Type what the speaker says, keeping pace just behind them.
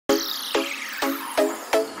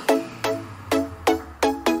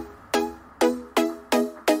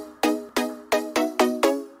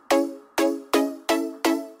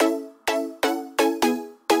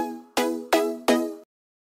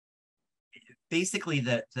basically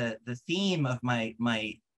the theme of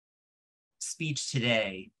my speech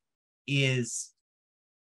today is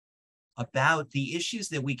about the issues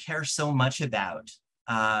that we care so much about.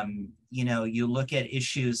 You look at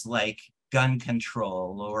issues like gun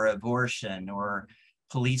control or abortion or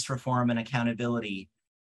police reform and accountability,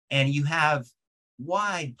 and you have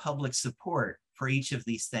wide public support for each of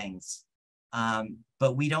these things,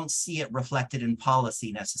 but we don't see it reflected in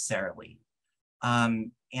policy necessarily.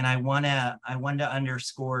 And I want to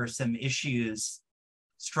underscore some issues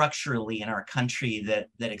structurally in our country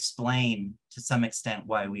that explain to some extent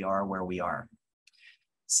why we are where we are.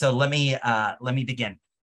 So let me begin.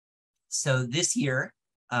 So this year,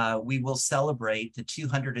 we will celebrate the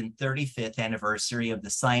 235th anniversary of the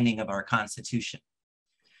signing of our Constitution.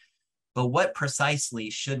 But what precisely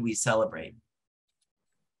should we celebrate?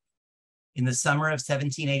 In the summer of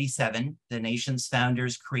 1787, the nation's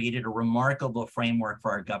founders created a remarkable framework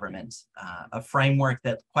for our government, a framework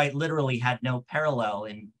that quite literally had no parallel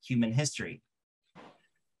in human history.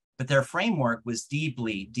 But their framework was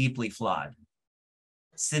deeply, deeply flawed.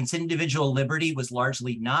 Since individual liberty was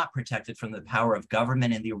largely not protected from the power of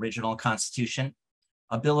government in the original Constitution,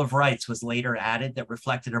 a Bill of Rights was later added that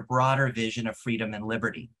reflected a broader vision of freedom and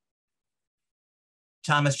liberty.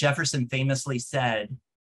 Thomas Jefferson famously said,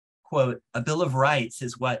 quote, "A Bill of Rights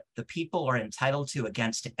is what the people are entitled to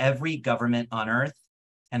against every government on earth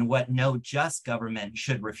and what no just government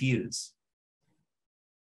should refuse."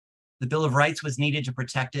 The Bill of Rights was needed to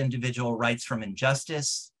protect individual rights from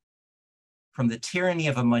injustice, from the tyranny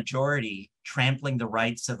of a majority trampling the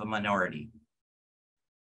rights of a minority.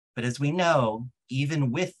 But as we know,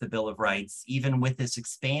 even with the Bill of Rights, even with this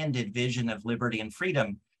expanded vision of liberty and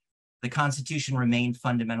freedom, the Constitution remained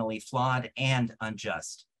fundamentally flawed and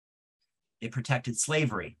unjust. It protected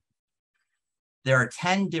slavery. There are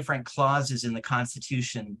 10 different clauses in the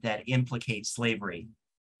Constitution that implicate slavery,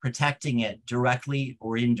 protecting it directly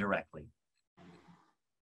or indirectly.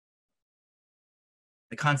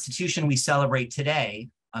 The Constitution we celebrate today,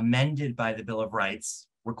 amended by the Bill of Rights,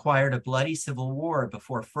 required a bloody civil war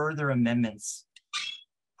before further amendments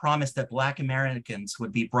promised that Black Americans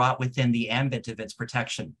would be brought within the ambit of its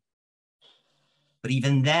protection. But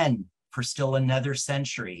even then, for still another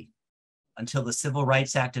century, until the Civil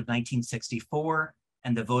Rights Act of 1964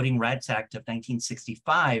 and the Voting Rights Act of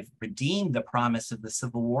 1965 redeemed the promise of the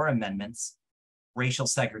Civil War amendments, racial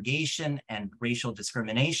segregation and racial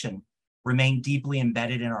discrimination remain deeply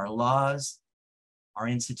embedded in our laws, our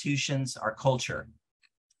institutions, our culture.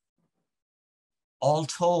 All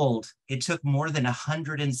told, it took more than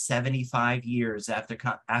 175 years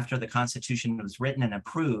after the Constitution was written and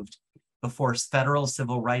approved before federal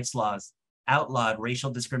civil rights laws outlawed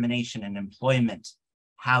racial discrimination in employment,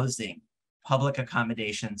 housing, public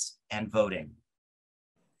accommodations, and voting.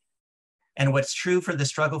 And what's true for the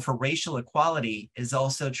struggle for racial equality is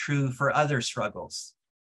also true for other struggles.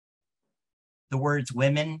 The words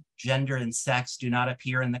women, gender, and sex do not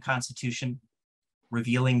appear in the Constitution,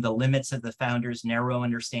 revealing the limits of the founders' narrow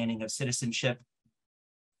understanding of citizenship.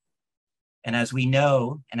 And as we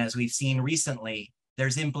know, and as we've seen recently,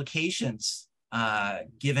 there's implications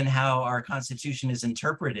given how our Constitution is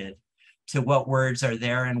interpreted to what words are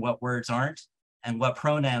there and what words aren't, and what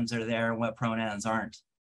pronouns are there and what pronouns aren't.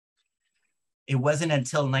 It wasn't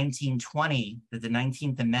until 1920 that the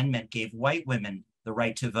 19th Amendment gave white women the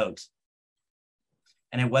right to vote.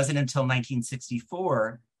 And it wasn't until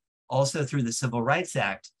 1964, also through the Civil Rights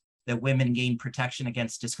Act, that women gained protection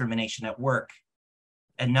against discrimination at work.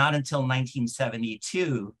 And not until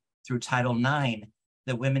 1972, through Title IX,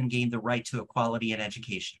 that women gained the right to equality in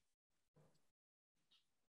education.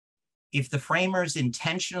 If the framers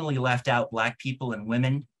intentionally left out Black people and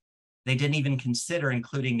women, they didn't even consider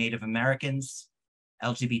including Native Americans,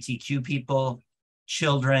 LGBTQ people,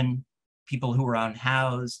 children, people who were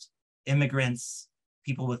unhoused, immigrants,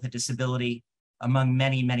 people with a disability, among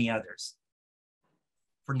many, many others.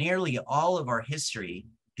 For nearly all of our history,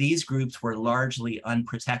 these groups were largely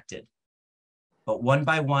unprotected. But one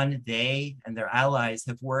by one, they and their allies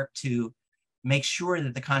have worked to make sure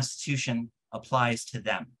that the Constitution applies to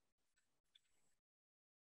them.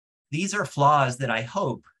 These are flaws that I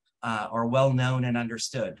hope are well known and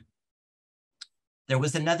understood. There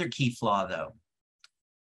was another key flaw, though.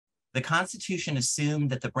 The Constitution assumed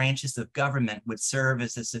that the branches of government would serve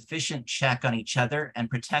as a sufficient check on each other and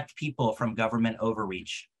protect people from government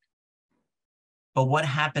overreach. But what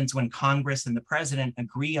happens when Congress and the president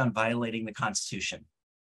agree on violating the Constitution?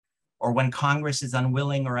 Or when Congress is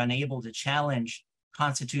unwilling or unable to challenge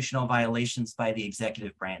constitutional violations by the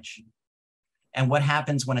executive branch? And what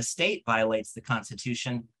happens when a state violates the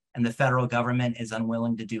Constitution and the federal government is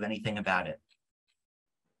unwilling to do anything about it?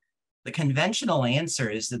 The conventional answer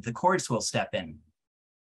is that the courts will step in,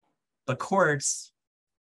 but courts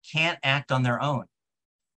can't act on their own.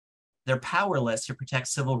 They're powerless to protect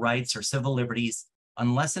civil rights or civil liberties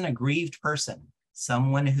unless an aggrieved person,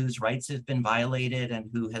 someone whose rights have been violated and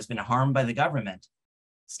who has been harmed by the government,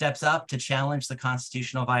 steps up to challenge the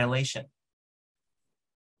constitutional violation.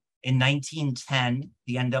 In 1910,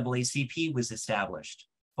 the NAACP was established,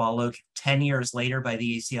 followed 10 years later by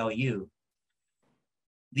the ACLU.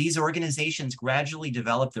 These organizations gradually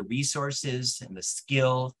developed the resources and the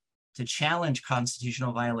skill to challenge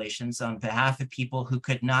constitutional violations on behalf of people who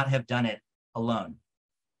could not have done it alone.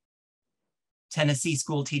 Tennessee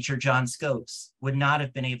school teacher John Scopes would not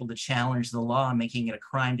have been able to challenge the law making it a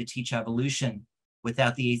crime to teach evolution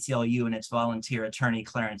without the ACLU and its volunteer attorney,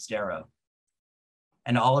 Clarence Darrow.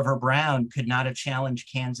 And Oliver Brown could not have challenged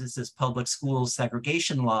Kansas's public school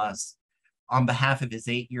segregation laws on behalf of his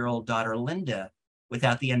 8-year-old daughter, Linda,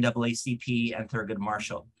 without the NAACP and Thurgood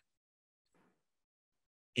Marshall.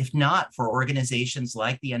 If not for organizations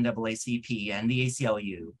like the NAACP and the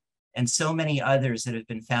ACLU, and so many others that have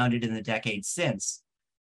been founded in the decades since,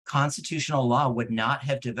 constitutional law would not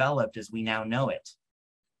have developed as we now know it.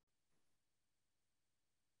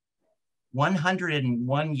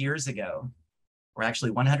 101 years ago, or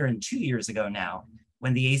actually 102 years ago now,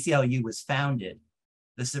 when the ACLU was founded,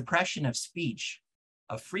 the suppression of speech,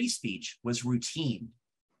 of free speech, was routine.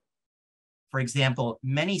 For example,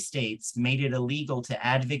 many states made it illegal to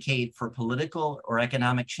advocate for political or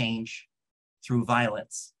economic change through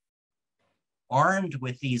violence. Armed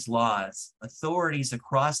with these laws, authorities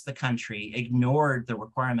across the country ignored the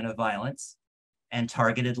requirement of violence and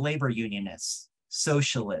targeted labor unionists,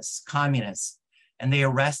 socialists, communists, and they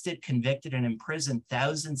arrested, convicted, and imprisoned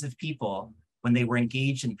thousands of people when they were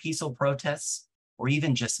engaged in peaceful protests or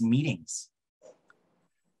even just meetings.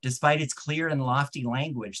 Despite its clear and lofty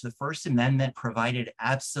language, the First Amendment provided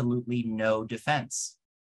absolutely no defense.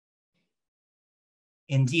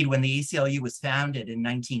 Indeed, when the ACLU was founded in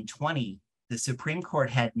 1920, the Supreme Court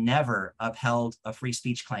had never upheld a free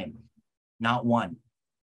speech claim, not one.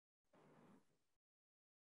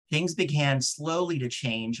 Things began slowly to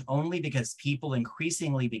change only because people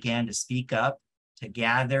increasingly began to speak up, to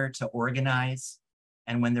gather, to organize,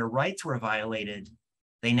 and when their rights were violated,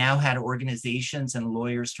 they now had organizations and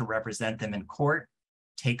lawyers to represent them in court,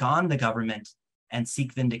 take on the government, and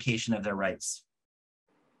seek vindication of their rights.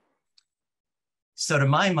 So to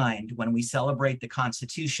my mind, when we celebrate the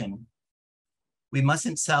Constitution, we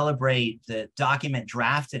mustn't celebrate the document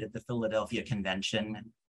drafted at the Philadelphia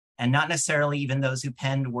Convention, and not necessarily even those who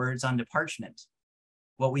penned words onto parchment.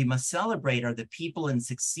 What we must celebrate are the people in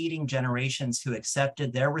succeeding generations who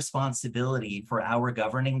accepted their responsibility for our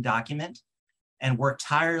governing document and worked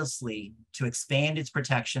tirelessly to expand its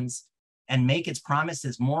protections and make its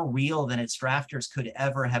promises more real than its drafters could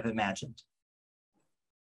ever have imagined.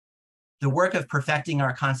 The work of perfecting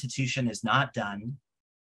our Constitution is not done,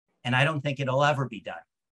 and I don't think it'll ever be done.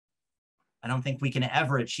 I don't think we can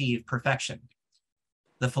ever achieve perfection.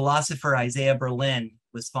 The philosopher Isaiah Berlin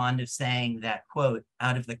was fond of saying that, quote,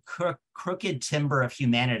 out of the crooked timber of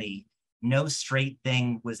humanity, no straight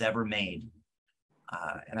thing was ever made.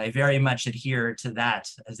 And I very much adhere to that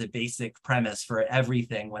as a basic premise for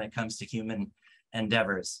everything when it comes to human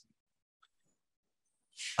endeavors.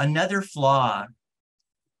 Another flaw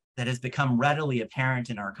that has become readily apparent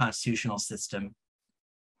in our constitutional system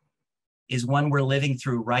is one we're living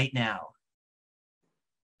through right now.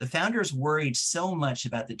 The founders worried so much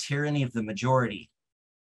about the tyranny of the majority,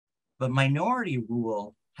 but minority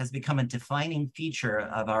rule has become a defining feature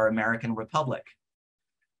of our American republic.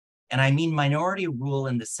 And I mean minority rule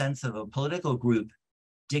in the sense of a political group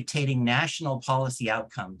dictating national policy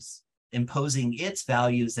outcomes, imposing its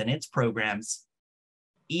values and its programs,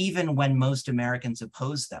 even when most Americans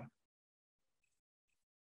oppose them.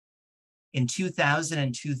 In 2000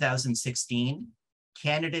 and 2016,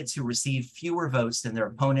 candidates who received fewer votes than their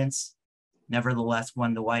opponents nevertheless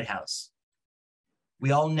won the White House.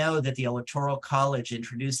 We all know that the Electoral College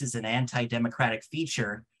introduces an anti-democratic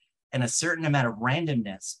feature and a certain amount of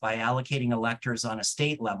randomness by allocating electors on a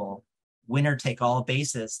state level, winner-take-all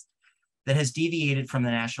basis, that has deviated from the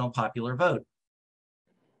national popular vote.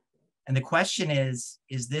 And the question is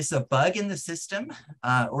this a bug in the system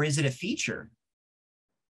or is it a feature?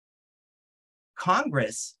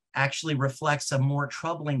 Congress actually reflects a more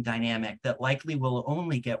troubling dynamic that likely will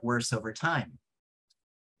only get worse over time.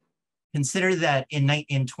 Consider that in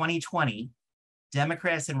 2020,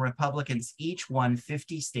 Democrats and Republicans each won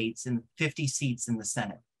 50 seats in the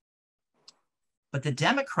Senate. But the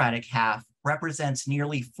Democratic half represents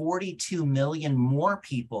nearly 42 million more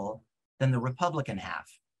people than the Republican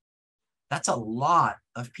half. That's a lot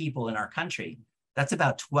of people in our country. That's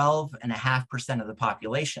about 12.5% of the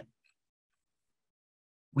population.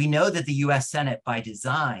 We know that the US Senate, by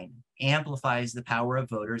design, amplifies the power of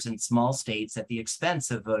voters in small states at the expense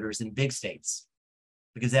of voters in big states.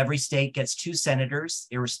 Because every state gets 2 senators,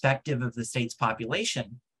 irrespective of the state's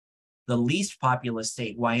population, the least populous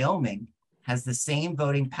state, Wyoming, has the same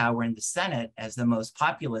voting power in the Senate as the most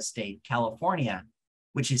populous state, California,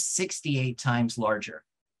 which is 68 times larger.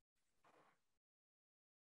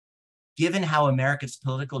 Given how America's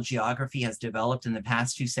political geography has developed in the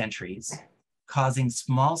past 2 centuries, causing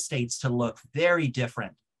small states to look very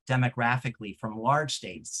different demographically from large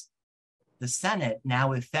states, the Senate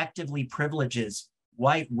now effectively privileges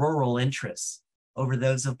white rural interests over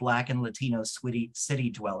those of Black and Latino city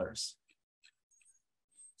dwellers.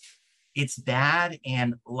 It's bad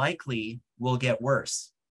and likely will get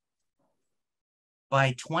worse.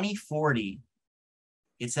 By 2040,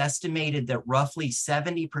 it's estimated that roughly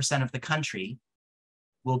 70% of the country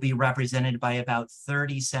will be represented by about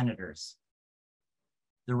 30 senators.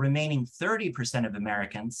 The remaining 30% of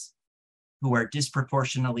Americans, who are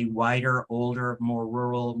disproportionately whiter, older, more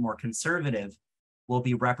rural, more conservative, will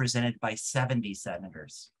be represented by 70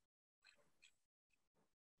 senators.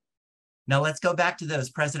 Now let's go back to those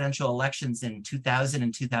presidential elections in 2000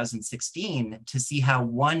 and 2016 to see how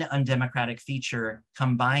one undemocratic feature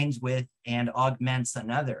combines with and augments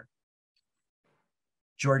another.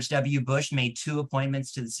 George W. Bush made 2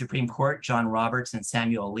 appointments to the Supreme Court, John Roberts and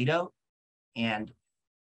Samuel Alito, and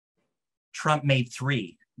Trump made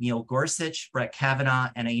 3, Neil Gorsuch, Brett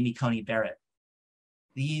Kavanaugh, and Amy Coney Barrett.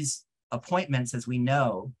 These appointments, as we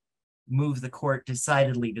know, move the court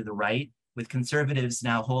decidedly to the right, with conservatives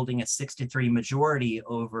now holding a 6-3 majority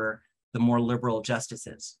over the more liberal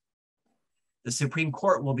justices. The Supreme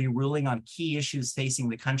Court will be ruling on key issues facing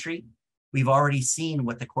the country. We've already seen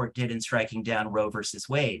what the court did in striking down Roe versus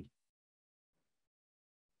Wade.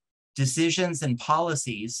 Decisions and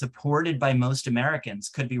policies supported by most Americans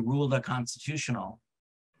could be ruled unconstitutional,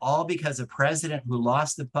 all because a president who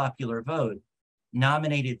lost the popular vote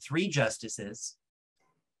nominated 3 justices,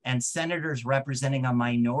 and senators representing a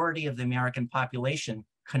minority of the American population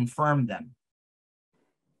confirmed them.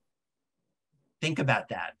 Think about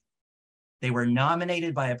that. They were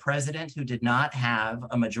nominated by a president who did not have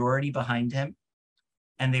a majority behind him,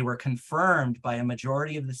 and they were confirmed by a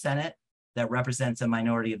majority of the Senate that represents a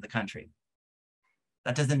minority of the country.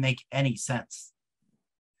 That doesn't make any sense.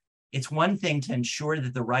 It's one thing to ensure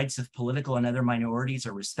that the rights of political and other minorities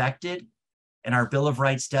are respected, and our Bill of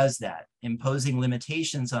Rights does that, imposing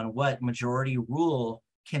limitations on what majority rule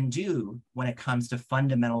can do when it comes to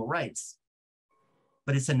fundamental rights.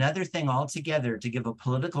 But it's another thing altogether to give a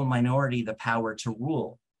political minority the power to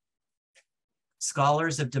rule.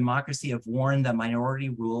 Scholars of democracy have warned that minority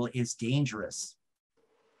rule is dangerous.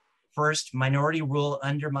 First, minority rule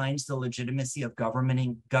undermines the legitimacy of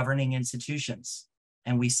governing institutions.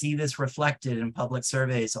 And we see this reflected in public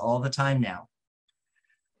surveys all the time now.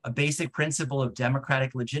 A basic principle of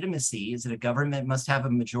democratic legitimacy is that a government must have a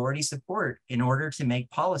majority support in order to make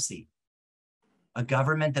policy. A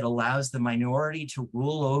government that allows the minority to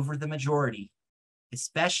rule over the majority,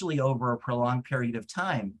 especially over a prolonged period of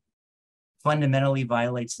time, fundamentally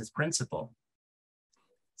violates this principle.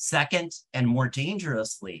 Second, and more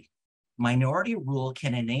dangerously, minority rule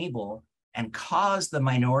can enable and cause the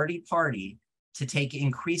minority party to take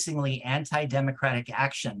increasingly anti-democratic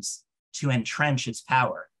actions to entrench its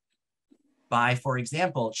power by, for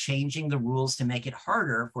example, changing the rules to make it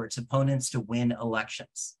harder for its opponents to win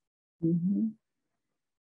elections. Mm-hmm.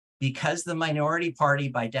 Because the minority party,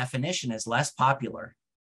 by definition, is less popular,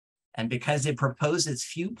 and because it proposes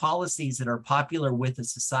few policies that are popular with the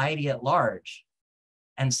society at large,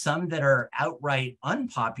 and some that are outright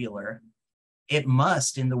unpopular, it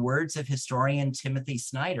must, in the words of historian Timothy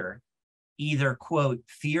Snyder, either, quote,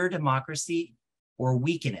 fear democracy or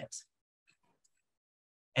weaken it.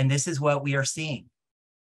 And this is what we are seeing.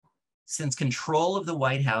 Since control of the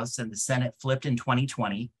White House and the Senate flipped in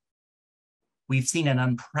 2020, we've seen an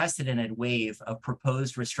unprecedented wave of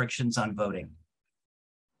proposed restrictions on voting.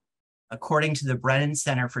 According to the Brennan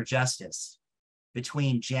Center for Justice,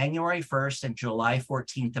 between January 1st and July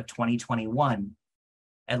 14th of 2021,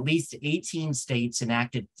 at least 18 states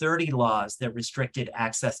enacted 30 laws that restricted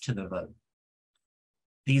access to the vote.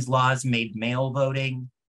 These laws made mail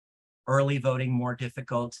voting, early voting more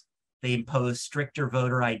difficult. They imposed stricter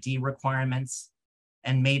voter ID requirements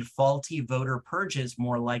and made faulty voter purges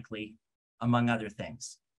more likely, among other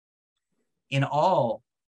things. In all,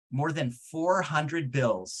 more than 400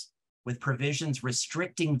 bills with provisions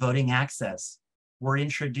restricting voting access were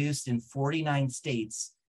introduced in 49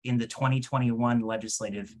 states in the 2021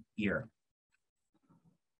 legislative year.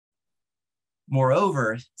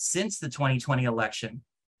 Moreover, since the 2020 election,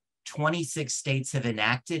 26 states have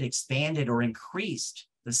enacted, expanded, or increased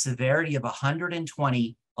the severity of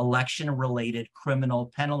 120 election-related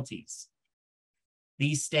criminal penalties.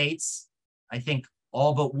 These states, I think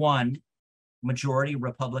all but one, majority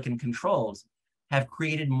Republican controlled, have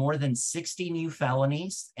created more than 60 new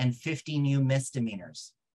felonies and 50 new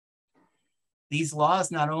misdemeanors. These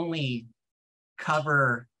laws not only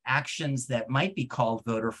cover actions that might be called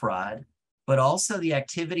voter fraud, but also the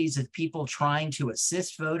activities of people trying to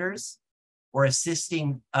assist voters or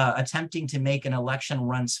attempting to make an election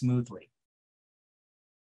run smoothly.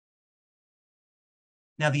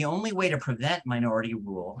 Now, the only way to prevent minority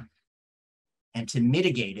rule and to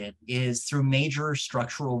mitigate it is through major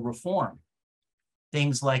structural reform.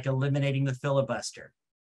 Things like eliminating the filibuster,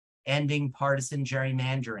 ending partisan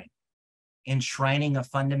gerrymandering, enshrining a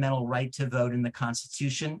fundamental right to vote in the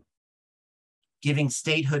Constitution, giving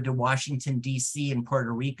statehood to Washington, D.C. and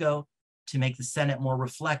Puerto Rico to make the Senate more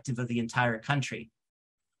reflective of the entire country.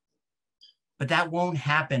 But that won't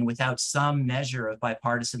happen without some measure of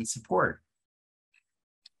bipartisan support.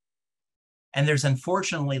 And there's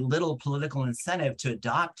unfortunately little political incentive to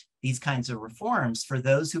adopt these kinds of reforms for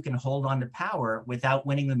those who can hold on to power without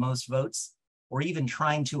winning the most votes or even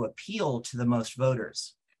trying to appeal to the most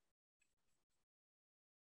voters.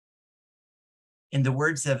 In the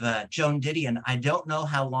words of Joan Didion, I don't know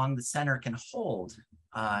how long the center can hold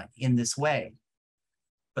in this way,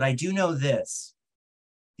 but I do know this: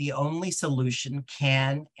 the only solution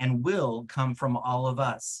can and will come from all of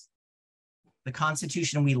us. The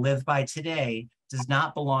Constitution we live by today does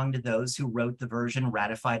not belong to those who wrote the version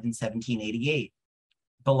ratified in 1788. It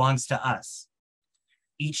belongs to us.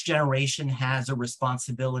 Each generation has a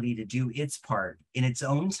responsibility to do its part in its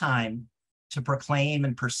own time to proclaim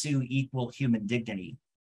and pursue equal human dignity.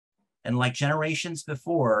 And like generations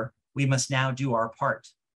before, we must now do our part.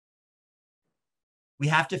 We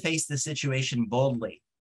have to face the situation boldly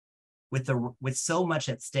with so much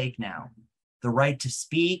at stake now: the right to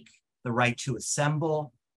speak, the right to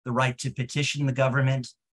assemble, the right to petition the government,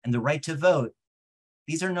 and the right to vote.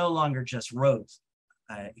 These are no longer just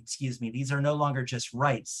these are no longer just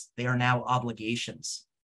rights. They are now obligations.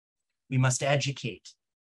 We must educate.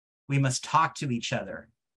 We must talk to each other.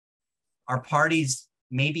 Our parties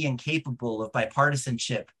may be incapable of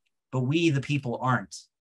bipartisanship, but we, the people, aren't.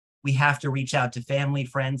 We have to reach out to family,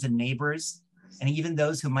 friends, and neighbors, and even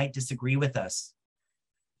those who might disagree with us.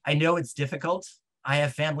 I know it's difficult. I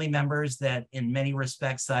have family members that in many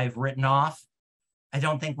respects I've written off. I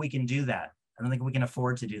don't think we can do that. I don't think we can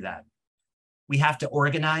afford to do that. We have to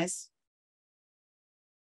organize.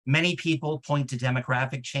 Many people point to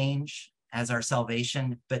demographic change as our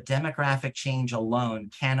salvation, but demographic change alone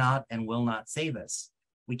cannot and will not save us.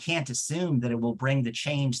 We can't assume that it will bring the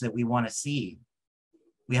change that we want to see.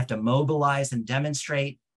 We have to mobilize and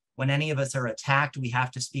demonstrate. When any of us are attacked, we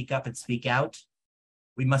have to speak up and speak out.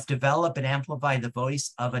 We must develop and amplify the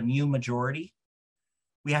voice of a new majority.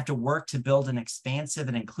 We have to work to build an expansive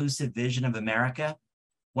and inclusive vision of America,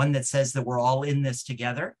 one that says that we're all in this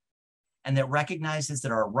together and that recognizes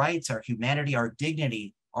that our rights, our humanity, our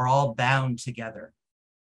dignity are all bound together.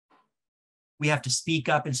 We have to speak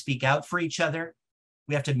up and speak out for each other.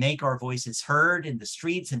 We have to make our voices heard in the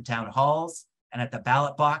streets and town halls and at the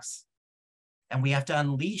ballot box. And we have to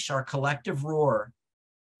unleash our collective roar,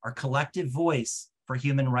 our collective voice for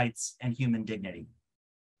human rights and human dignity.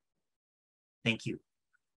 Thank you.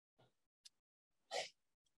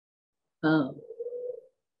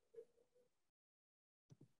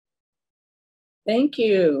 Thank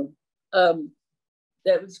you.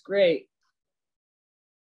 That was great.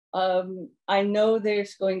 I know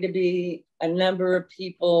there's going to be a number of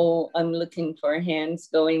people. I'm looking for hands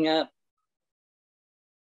going up.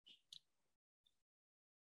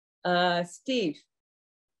 Steve.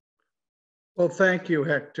 Well, thank you,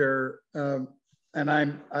 Hector. And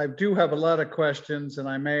I do have a lot of questions, and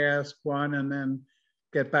I may ask one and then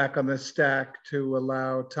get back on the stack to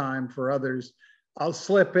allow time for others. I'll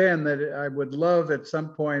slip in that I would love at some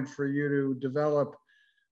point for you to develop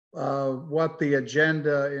what the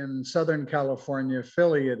agenda in Southern California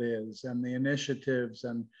affiliate is, and the initiatives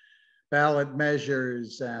and ballot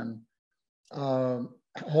measures and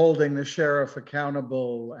holding the sheriff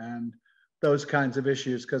accountable and those kinds of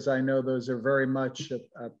issues, because I know those are very much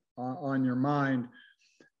on your mind.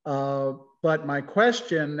 But my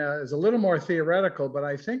question is a little more theoretical, but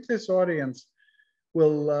I think this audience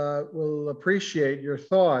will appreciate your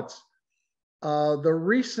thoughts. The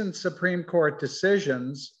recent Supreme Court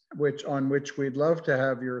decisions, on which we'd love to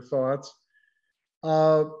have your thoughts,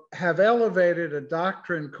 have elevated a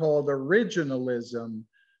doctrine called originalism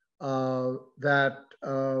that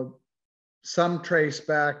some trace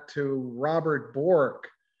back to Robert Bork,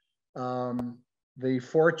 the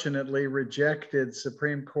fortunately rejected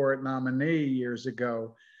Supreme Court nominee years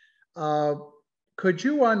ago. Could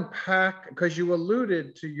you unpack, because you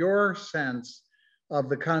alluded to your sense of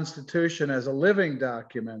the Constitution as a living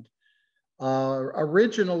document,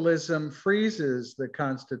 originalism freezes the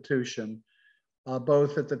Constitution,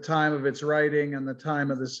 both at the time of its writing and the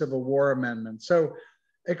time of the Civil War Amendment. So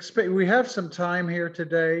we have some time here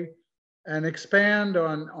today, and expand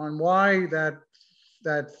on why that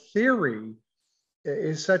theory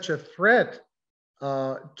is such a threat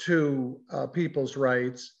to people's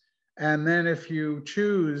rights. And then if you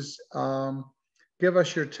choose, give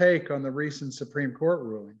us your take on the recent Supreme Court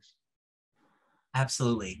rulings.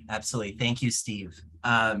 Absolutely, absolutely. Thank you, Steve.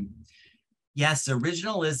 Yes,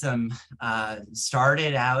 originalism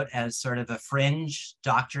started out as sort of a fringe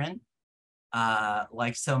doctrine,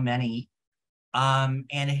 like so many, and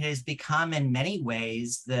it has become in many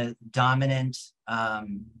ways the dominant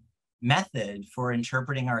method for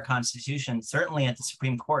interpreting our Constitution, certainly at the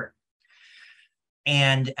Supreme Court.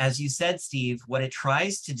 And as you said, Steve, what it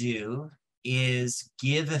tries to do is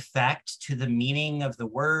give effect to the meaning of the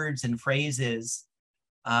words and phrases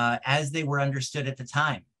as they were understood at the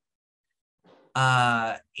time.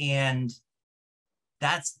 And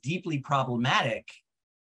that's deeply problematic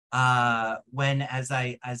when, as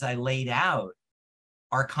I laid out,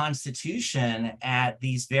 our Constitution at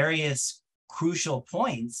these various crucial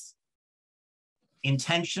points,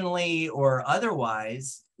 intentionally or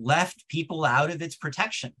otherwise, left people out of its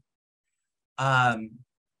protection.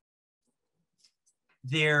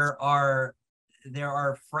 There are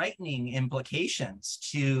frightening implications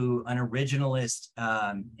to an originalist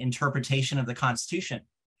interpretation of the Constitution.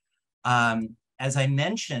 As I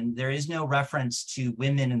mentioned, there is no reference to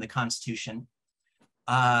women in the Constitution.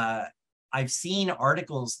 I've seen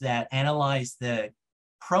articles that analyze the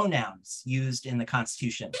pronouns used in the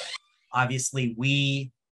Constitution. Obviously,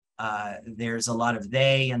 we, there's a lot of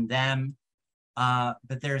they and them,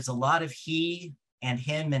 but there's a lot of he and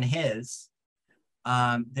him and his.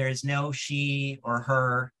 There's no she or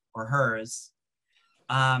her or hers.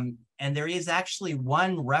 And there is actually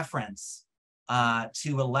one reference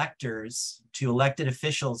to electors, to elected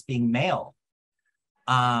officials being male.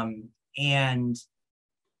 And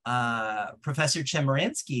Professor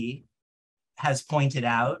Chemerinsky has pointed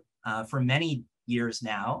out for many years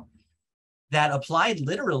now that applied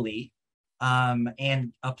literally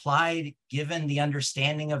and applied given the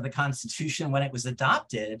understanding of the Constitution when it was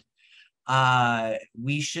adopted,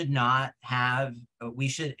 we should not have,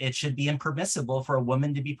 it should be impermissible for a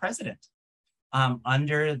woman to be president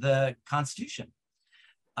under the Constitution.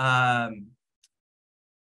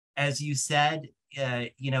 As you said,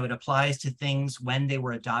 it applies to things when they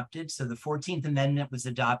were adopted. So the 14th Amendment was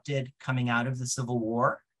adopted coming out of the Civil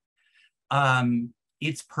War.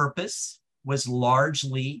 Its purpose was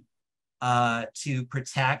largely to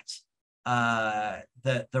protect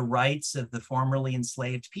the rights of the formerly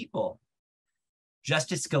enslaved people.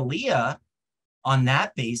 Justice Scalia, on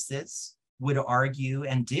that basis, would argue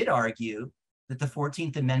and did argue that the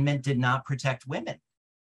 14th Amendment did not protect women,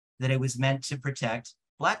 that it was meant to protect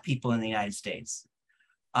Black people in the United States.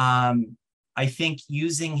 I think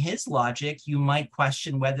using his logic, you might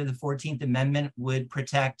question whether the 14th Amendment would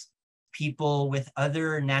protect people with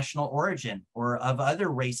other national origin or of other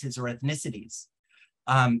races or ethnicities,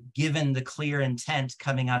 given the clear intent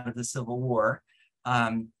coming out of the Civil War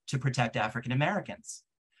to protect African Americans.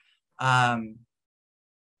 There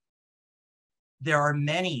are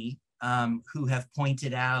many who have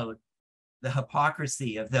pointed out the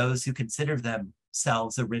hypocrisy of those who consider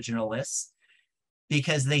themselves originalists,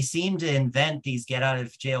 because they seem to invent these get out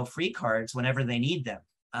of jail free cards whenever they need them.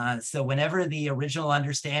 So whenever the original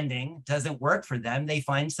understanding doesn't work for them, they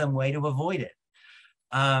find some way to avoid it.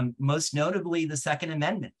 Most notably, the Second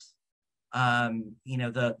Amendment.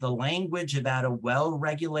 The language about a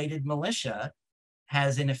well-regulated militia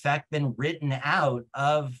has in effect been written out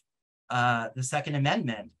of the Second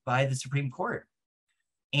Amendment by the Supreme Court.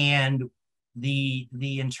 And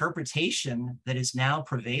the interpretation that is now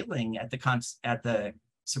prevailing at the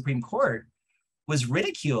Supreme Court was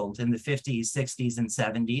ridiculed in the 50s, 60s, and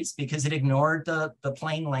 70s because it ignored the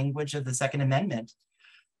plain language of the Second Amendment.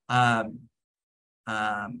 And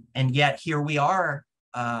yet here we are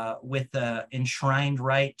with the enshrined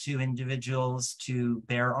right to individuals to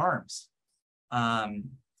bear arms.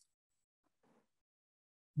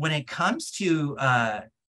 When it comes to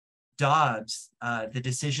Dobbs, the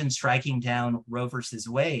decision striking down Roe versus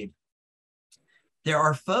Wade, there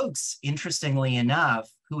are folks, interestingly enough,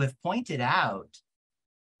 who have pointed out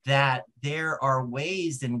that there are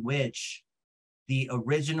ways in which the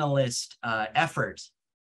originalist effort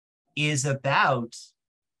is about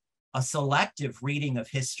a selective reading of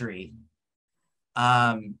history.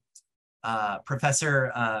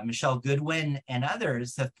 Professor Michelle Goodwin and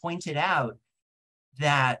others have pointed out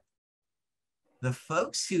that the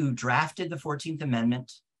folks who drafted the 14th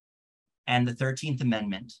Amendment and the 13th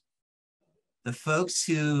Amendment, the folks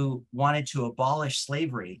who wanted to abolish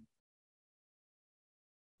slavery,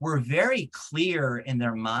 were very clear in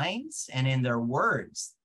their minds and in their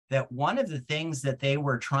words that one of the things that they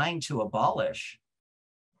were trying to abolish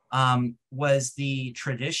was the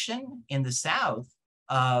tradition in the South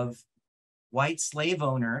of white slave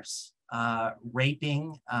owners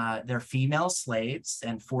raping their female slaves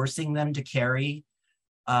and forcing them to carry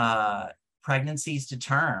pregnancies to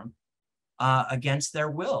term against their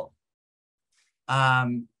will.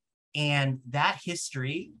 And that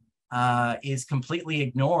history is completely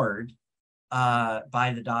ignored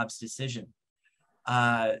by the Dobbs decision.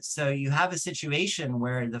 So you have a situation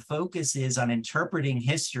where the focus is on interpreting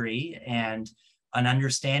history and an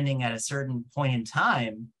understanding at a certain point in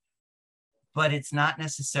time, but it's not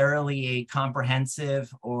necessarily a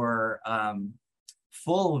comprehensive or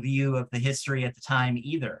full view of the history at the time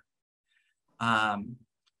either.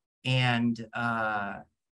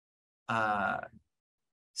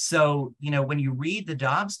 So, you know, when you read the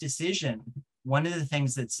Dobbs decision, one of the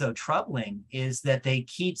things that's so troubling is that they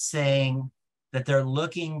keep saying that they're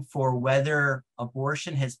looking for whether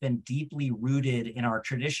abortion has been deeply rooted in our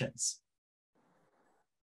traditions.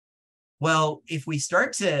 Well, if we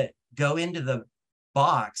start to go into the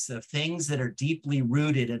box of things that are deeply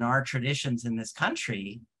rooted in our traditions in this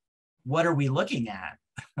country, what are we looking at?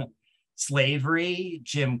 Slavery,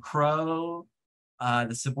 Jim Crow,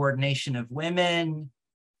 the subordination of women,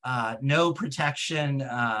 no protection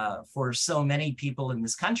for so many people in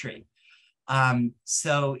this country.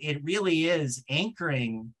 So it really is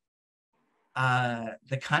anchoring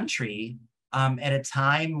the country at a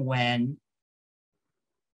time when,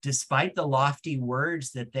 despite the lofty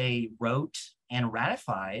words that they wrote and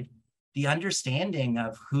ratified, the understanding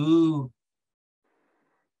of who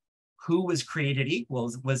was created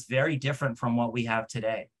equal was very different from what we have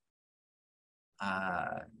today.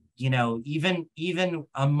 You know, even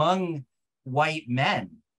among white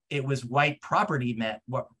men, it was white propertied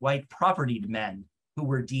men who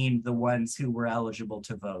were deemed the ones who were eligible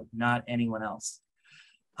to vote, not anyone else.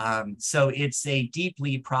 So it's a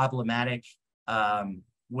deeply problematic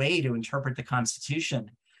way to interpret the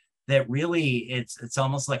Constitution that really it's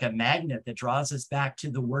almost like a magnet that draws us back to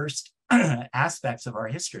the worst aspects of our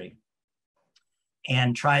history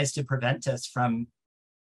and tries to prevent us from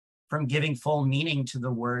giving full meaning to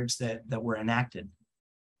the words that were enacted.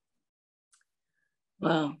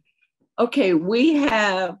 Wow. Okay, we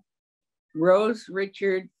have Rose,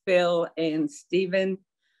 Richard, Phil, and Stephen.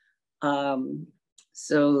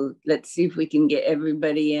 So let's see if we can get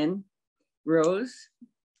everybody in. Rose?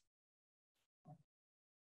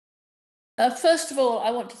 First of all, I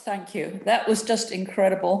want to thank you. That was just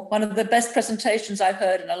incredible. One of the best presentations I've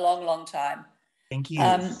heard in a long, long time. Thank you.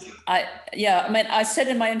 I said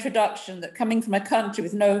in my introduction that coming from a country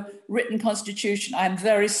with no written constitution, I'm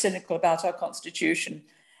very cynical about our constitution.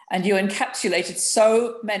 And you encapsulated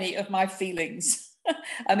so many of my feelings.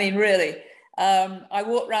 I mean, really. I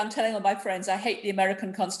walk around telling all my friends, I hate the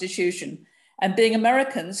American Constitution. And being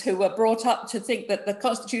Americans who were brought up to think that the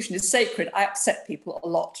Constitution is sacred, I upset people a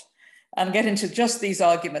lot and get into just these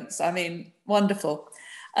arguments. I mean, wonderful.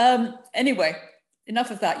 Anyway,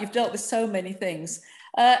 enough of that. You've dealt with so many things.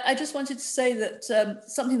 I just wanted to say that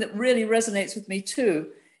something that really resonates with me too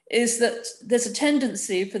is that there's a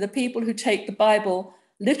tendency for the people who take the Bible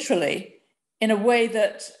literally in a way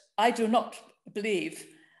that I do not believe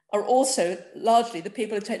are also largely the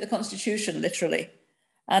people who take the Constitution literally.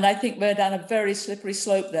 And I think we're down a very slippery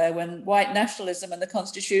slope there when white nationalism and the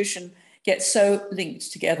Constitution get so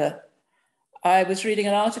linked together. I was reading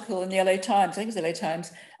an article in the LA Times, I think it was the LA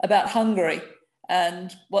Times, about Hungary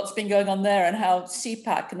and what's been going on there and how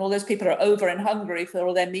CPAC and all those people are over in Hungary for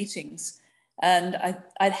all their meetings. And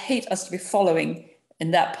I'd hate us to be following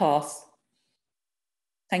in that path.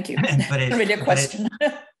 Thank you. But really a question.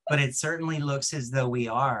 But it certainly looks as though we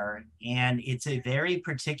are. And it's a very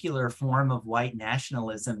particular form of white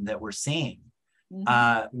nationalism that we're seeing,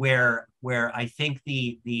 where I think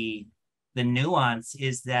the nuance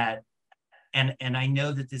is that, and I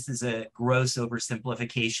know that this is a gross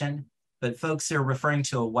oversimplification, but folks are referring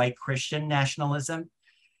to a white Christian nationalism.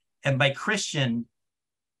 And by Christian,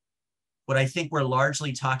 what I think we're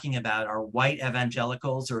largely talking about are white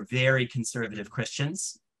evangelicals or very conservative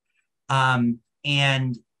Christians. And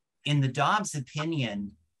in the Dobbs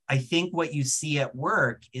opinion, I think what you see at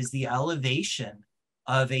work is the elevation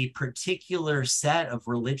of a particular set of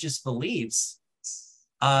religious beliefs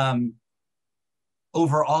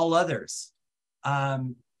over all others.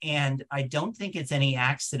 And I don't think it's any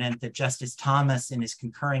accident that Justice Thomas, in his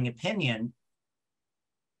concurring opinion,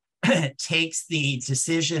 takes the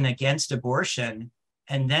decision against abortion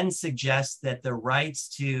and then suggests that the rights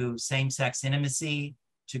to same-sex intimacy,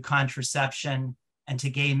 to contraception, and to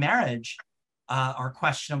gay marriage are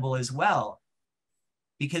questionable as well.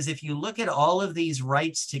 Because if you look at all of these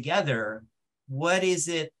rights together, what is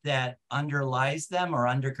it that underlies them or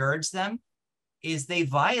undergirds them? Is they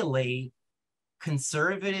violate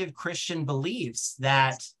conservative Christian beliefs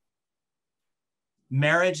that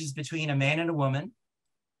marriage is between a man and a woman,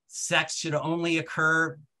 sex should only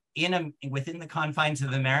occur within the confines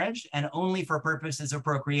of a marriage and only for purposes of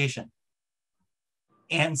procreation.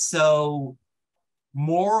 And so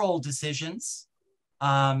moral decisions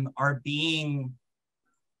are being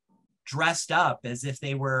dressed up as if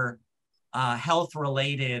they were health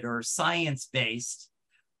related or science based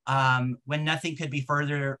when nothing could be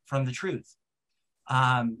further from the truth.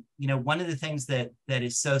 One of the things that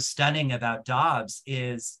is so stunning about Dobbs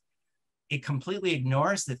is it completely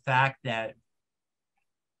ignores the fact that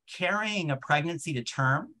carrying a pregnancy to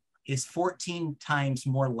term is 14 times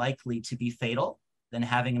more likely to be fatal than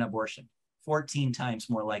having an abortion, 14 times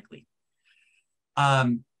more likely.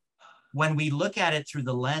 When we look at it through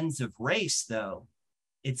the lens of race, though,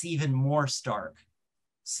 it's even more stark.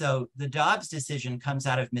 So the Dobbs decision comes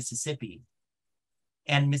out of Mississippi.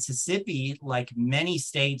 And Mississippi, like many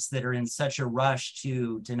states that are in such a rush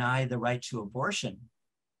to deny the right to abortion,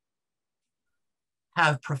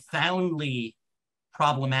 have profoundly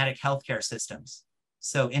problematic healthcare systems.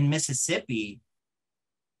 So in Mississippi,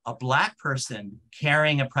 a Black person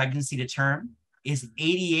carrying a pregnancy to term is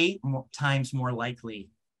 88 times more likely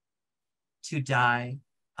to die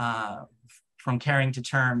from carrying to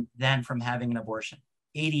term than from having an abortion.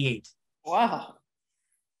 88. Wow.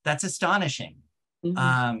 That's astonishing.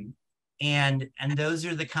 Mm-hmm. And those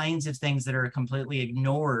are the kinds of things that are completely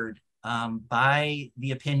ignored by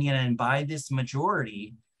the opinion and by this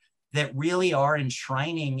majority that really are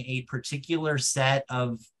enshrining a particular set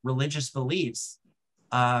of religious beliefs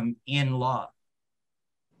in law.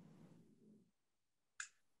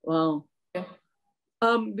 Well,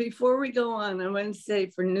 before we go on, I want to say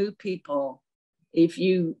for new people, if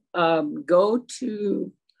you go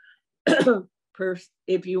to,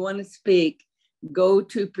 if you want to speak, go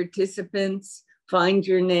to participants, find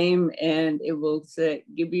your name, and it will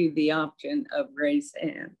give you the option of raise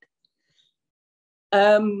hand.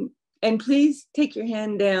 And please take your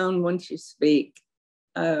hand down once you speak.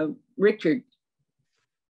 Richard.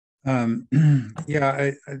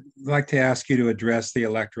 Yeah, I'd like to ask you to address the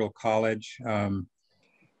Electoral College,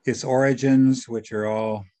 its origins, which are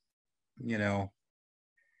all,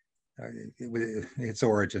 its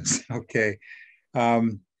origins, okay,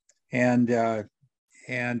 and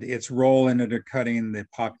its role in undercutting the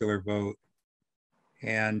popular vote,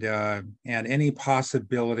 and any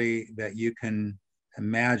possibility that you can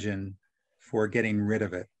imagine for getting rid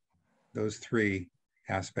of it. Those three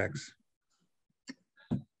aspects.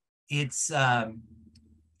 It's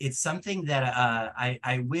something that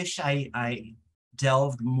I wish I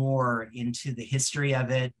delved more into the history of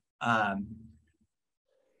it,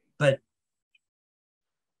 but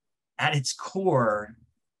at its core,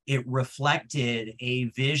 it reflected a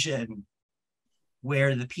vision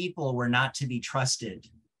where the people were not to be trusted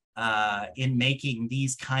in making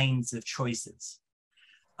these kinds of choices.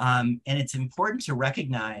 And it's important to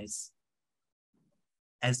recognize,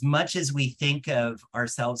 as much as we think of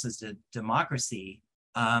ourselves as a democracy,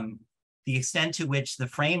 the extent to which the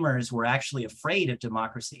framers were actually afraid of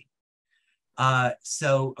democracy.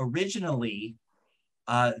 So originally,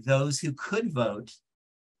 those who could vote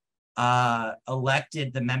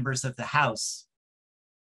elected the members of the House,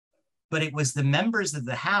 but it was the members of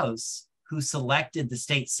the House who selected the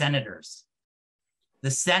state senators.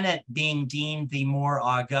 The Senate being deemed the more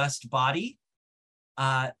august body,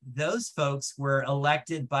 those folks were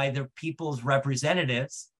elected by the people's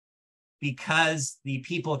representatives because the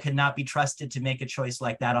people could not be trusted to make a choice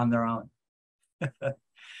like that on their own.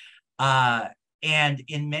 And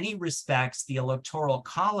in many respects, the Electoral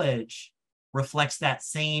College reflects that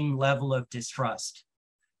same level of distrust,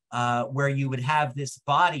 where you would have this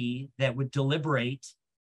body that would deliberate.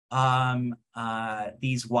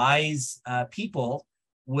 These wise people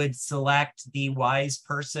would select the wise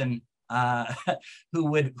person who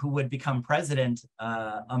would become president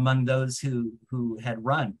among those who had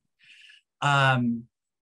run.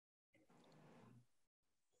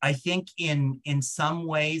 I think in some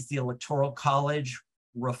ways the Electoral College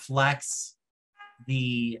reflects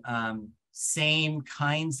the same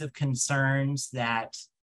kinds of concerns that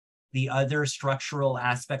the other structural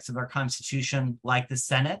aspects of our Constitution, like the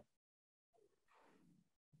Senate,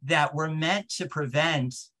 that were meant to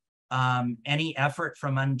prevent any effort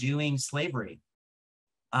from undoing slavery.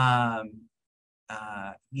 It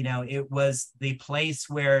was the place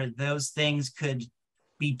where those things could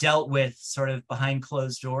be dealt with sort of behind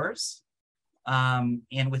closed doors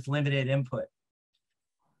and with limited input.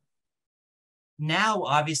 Now,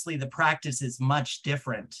 obviously, the practice is much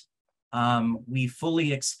different. We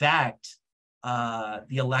fully expect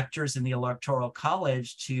the electors in the Electoral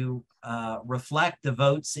College to reflect the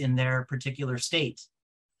votes in their particular state.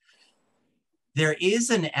 There is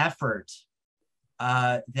an effort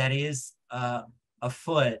that is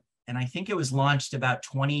afoot, and I think it was launched about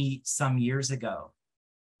 20 some years ago.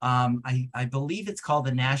 I believe it's called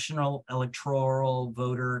the National Electoral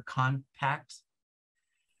Voter Compact,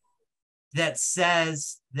 that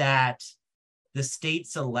says that the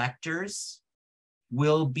state's electors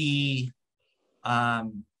will be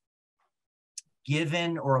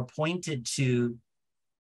given or appointed to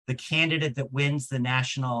the candidate that wins the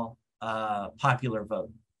national popular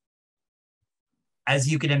vote. As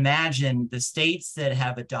you can imagine, the states that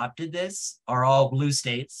have adopted this are all blue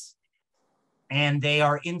states, and they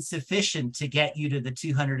are insufficient to get you to the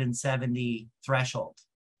 270 threshold.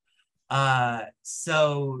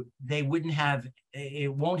 So they wouldn't have,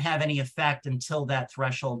 it won't have any effect until that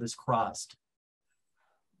threshold is crossed.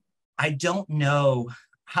 I don't know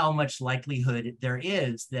how much likelihood there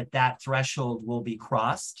is that that threshold will be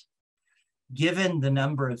crossed, given the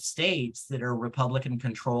number of states that are Republican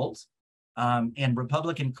controlled, and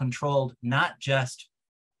Republican controlled not just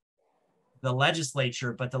the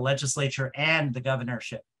legislature, but the legislature and the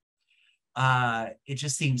governorship. It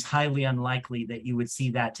just seems highly unlikely that you would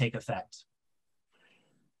see that take effect.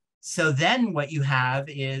 So then what you have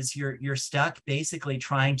is you're stuck basically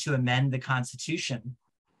trying to amend the Constitution,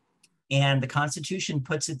 and the Constitution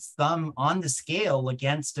puts its thumb on the scale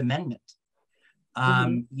against amendment.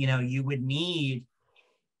 You would need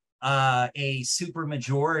a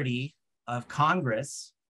supermajority of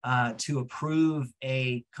Congress to approve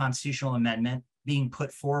a constitutional amendment being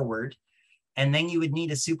put forward. And then you would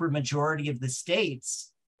need a supermajority of the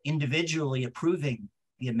states individually approving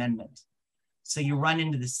the amendment. So you run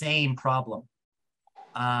into the same problem.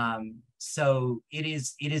 So it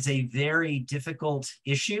is a very difficult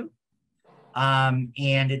issue. And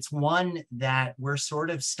it's one that we're sort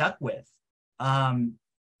of stuck with. And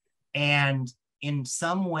in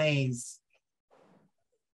some ways,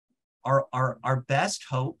 our best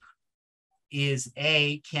hope is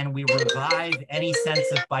can we revive any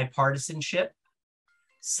sense of bipartisanship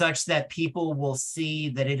such that people will see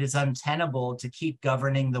that it is untenable to keep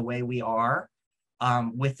governing the way we are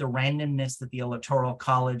with the randomness that the Electoral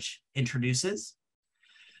College introduces,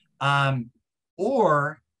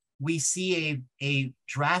 or we see a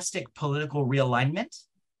drastic political realignment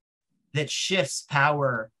that shifts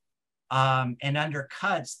power and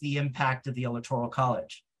undercuts the impact of the Electoral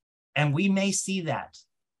College. And we may see that.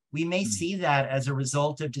 We may see that as a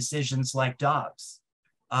result of decisions like Dobbs.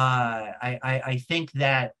 I think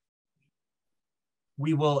that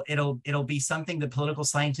it'll be something that political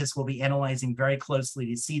scientists will be analyzing very closely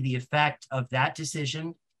to see the effect of that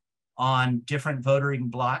decision on different voting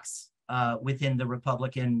blocks within the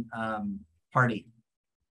Republican Party.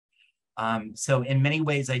 So in many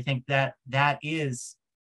ways, I think that is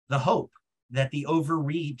the hope, that the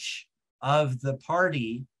overreach of the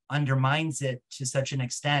party undermines it to such an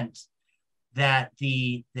extent that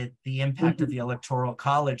the impact of the Electoral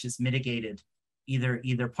College is mitigated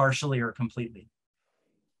either partially or completely.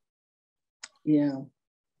 Yeah.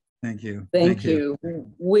 Thank you. Thank you.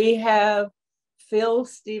 We have Phil,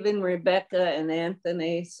 Stephen, Rebecca, and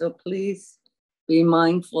Anthony, so please be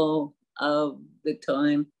mindful of the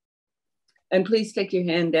time. And please take your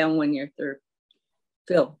hand down when you're through.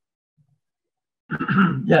 Phil.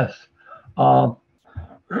 Yes.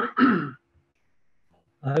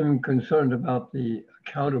 I'm concerned about the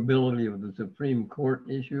accountability of the Supreme Court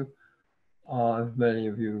issue, as many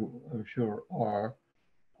of you, I'm sure, are.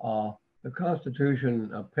 The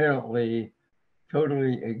Constitution apparently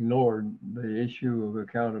totally ignored the issue of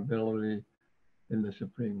accountability in the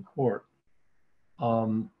Supreme Court.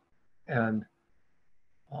 And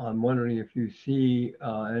I'm wondering if you see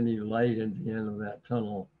any light at the end of that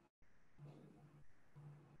tunnel.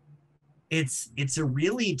 It's a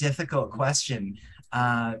really difficult question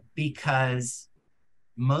because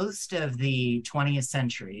most of the 20th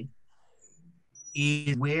century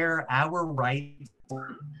is where our rights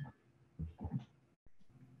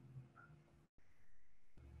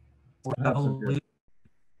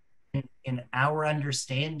in our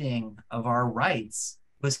understanding of our rights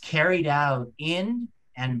was carried out in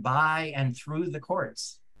and by and through the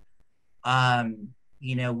courts.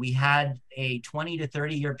 You know, we had a 20 to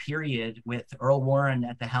 30 year period with Earl Warren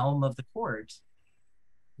at the helm of the court,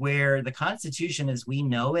 where the Constitution as we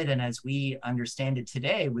know it and as we understand it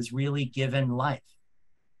today was really given life.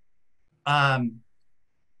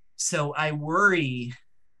 So I worry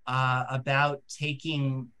about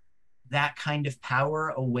taking that kind of power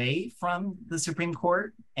away from the Supreme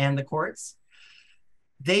Court and the courts.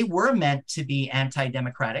 They were meant to be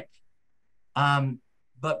anti-democratic,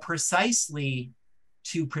 but precisely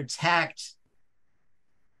to protect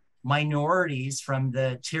minorities from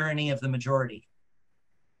the tyranny of the majority.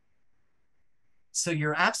 So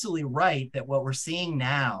you're absolutely right that what we're seeing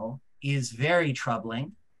now is very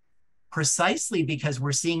troubling, precisely because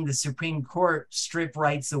we're seeing the Supreme Court strip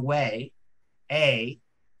rights away, and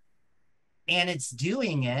it's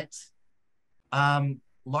doing it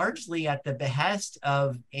largely at the behest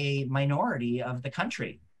of a minority of the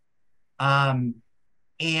country. And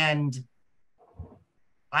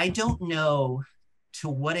I don't know to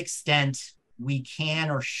what extent we can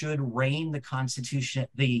or should rein the Constitution,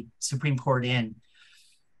 the Supreme Court in.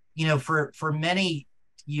 You know, for many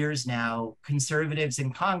years now, conservatives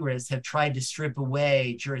in Congress have tried to strip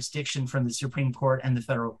away jurisdiction from the Supreme Court and the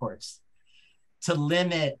federal courts to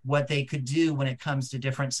limit what they could do when it comes to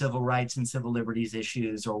different civil rights and civil liberties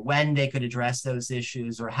issues, or when they could address those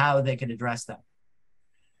issues, or how they could address them.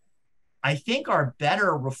 I think our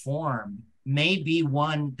better reform may be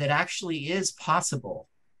one that actually is possible.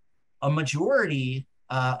 A majority,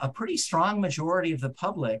 a pretty strong majority of the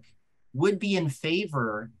public would be in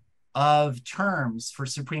favor of terms for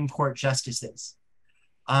Supreme Court justices.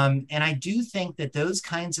 And I do think that those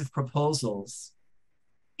kinds of proposals,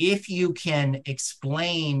 if you can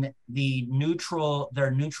explain their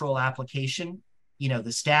neutral application, you know,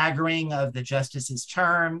 the staggering of the justices'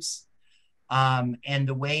 terms, and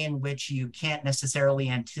the way in which you can't necessarily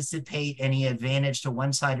anticipate any advantage to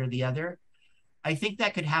one side or the other, I think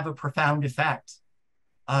that could have a profound effect.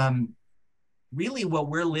 Really what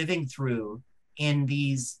we're living through in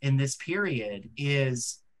this period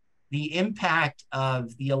is the impact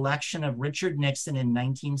of the election of Richard Nixon in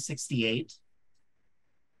 1968.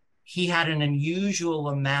 He had an unusual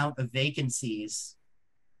amount of vacancies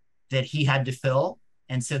that he had to fill,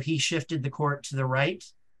 and so he shifted the court to the right.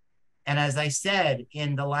 And as I said,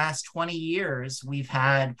 in the last 20 years, we've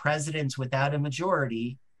had presidents without a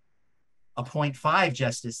majority appoint 5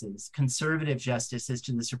 justices, conservative justices,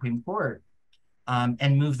 to the Supreme Court,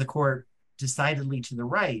 and move the court decidedly to the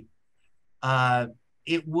right.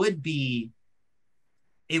 It would be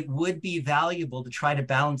valuable to try to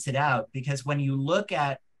balance it out, because when you look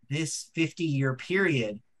at this 50-year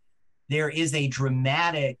period, there is a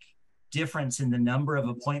dramatic difference in the number of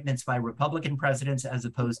appointments by Republican presidents as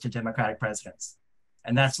opposed to Democratic presidents.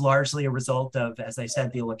 And that's largely a result of, as I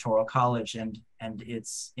said, the Electoral College and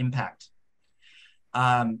its impact.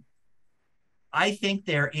 I think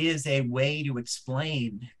there is a way to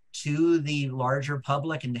explain to the larger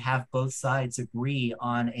public and to have both sides agree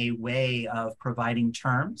on a way of providing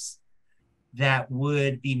terms that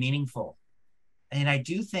would be meaningful. And I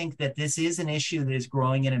do think that this is an issue that is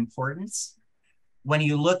growing in importance. When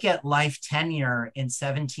you look at life tenure in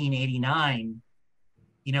 1789,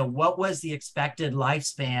 you know, what was the expected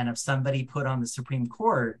lifespan of somebody put on the Supreme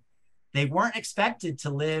Court? They weren't expected to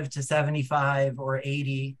live to 75 or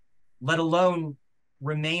 80, let alone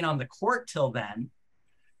remain on the court till then.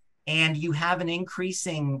 And you have an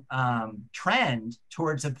increasing trend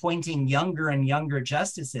towards appointing younger and younger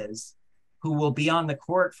justices who will be on the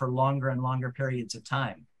court for longer and longer periods of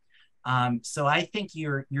time. So I think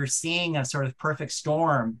you're seeing a sort of perfect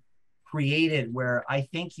storm created where I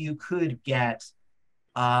think you could get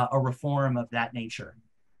a reform of that nature.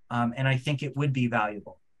 And I think it would be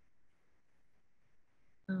valuable.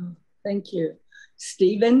 Oh, thank you.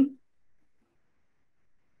 Stephen?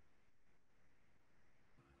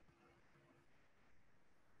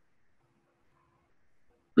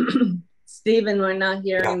 Stephen, we're not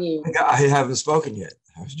hearing you. I haven't spoken yet.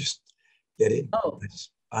 I was just getting this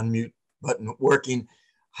unmute button working.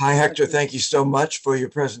 Hi, Hector. Thank you so much for your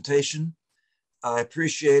presentation. I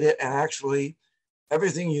appreciate it. And actually,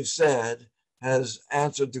 everything you've said has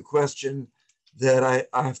answered the question that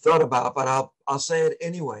I've thought about, but I'll say it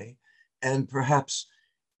anyway. And perhaps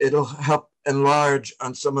it'll help enlarge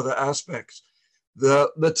on some of the aspects.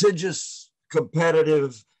 The litigious,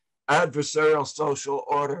 competitive, adversarial social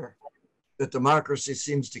order that democracy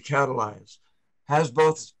seems to catalyze has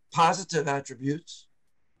both positive attributes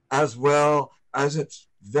as well as it's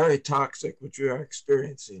very toxic, which we are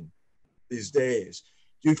experiencing these days.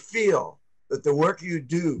 Do you feel that the work you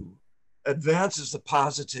do advances the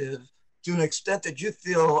positive to an extent that you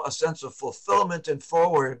feel a sense of fulfillment and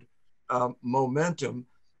forward momentum,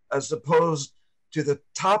 as opposed to the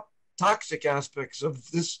toxic aspects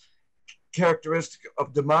of this characteristic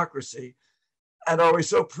of democracy? And are we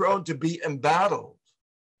so prone to be embattled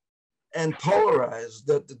and polarized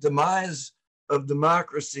that the demise of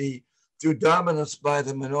democracy through dominance by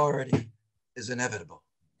the minority is inevitable?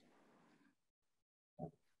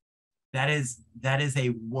 That is a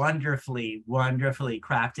wonderfully, wonderfully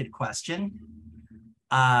crafted question.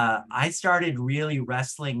 I started really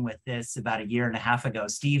wrestling with this about 1.5 years ago.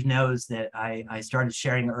 Steve knows that I started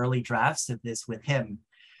sharing early drafts of this with him.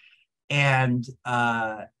 And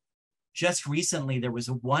just recently, there was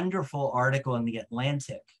a wonderful article in The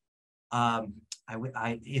Atlantic.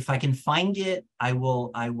 If I can find it, I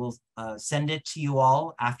will send it to you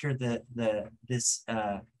all after this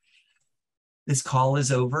call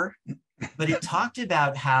is over. But it talked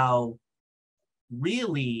about how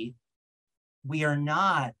really we are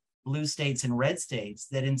not blue states and red states,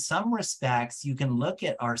 that in some respects you can look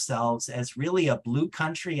at ourselves as really a blue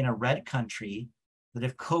country and a red country that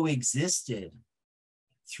have coexisted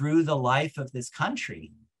through the life of this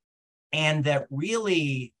country. And that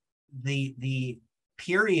really the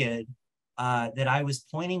period that I was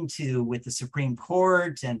pointing to with the Supreme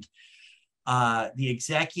Court and the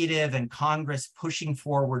executive and Congress pushing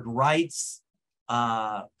forward rights,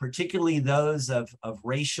 particularly those of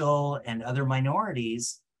racial and other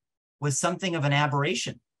minorities, was something of an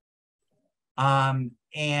aberration.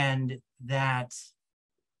 And that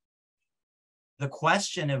the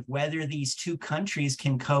question of whether these two countries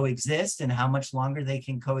can coexist and how much longer they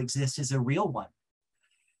can coexist is a real one.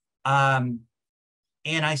 And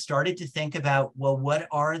I started to think about, well, what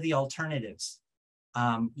are the alternatives?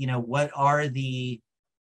 What are the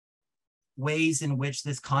ways in which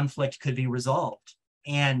this conflict could be resolved?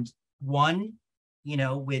 And one,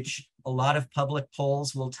 which a lot of public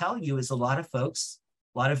polls will tell you, is a lot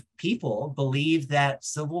of people believe that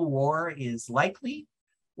civil war is likely,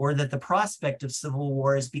 or that the prospect of civil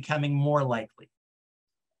war is becoming more likely.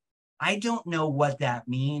 I don't know what that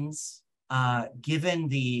means, given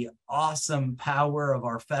the awesome power of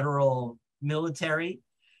our federal military,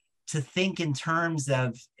 to think in terms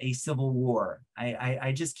of a civil war.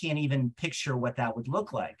 I just can't even picture what that would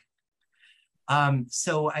look like.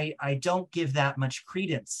 So I don't give that much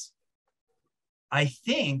credence. I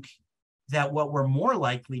think that what we're more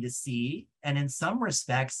likely to see, and in some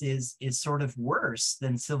respects is sort of worse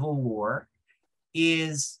than civil war,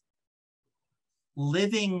 is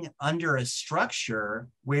living under a structure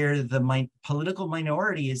where the political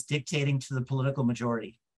minority is dictating to the political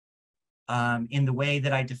majority. In the way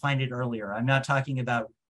that I defined it earlier. I'm not talking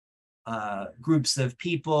about groups of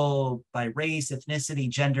people by race, ethnicity,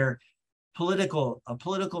 gender, a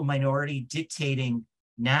political minority dictating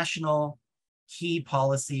national key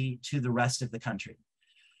policy to the rest of the country.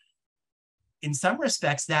 In some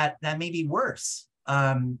respects, that may be worse.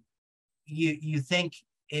 You think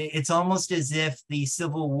it's almost as if the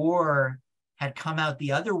Civil War had come out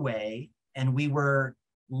the other way and we were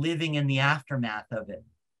living in the aftermath of it.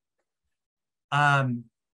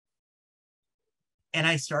 And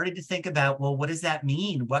I started to think about, well, what does that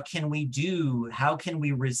mean? What can we do? How can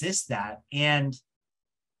we resist that? And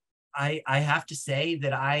I have to say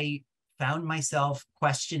that I found myself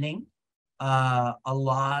questioning a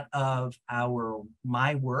lot of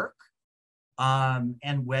my work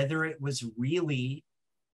and whether it was really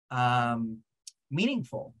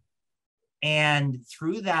meaningful. And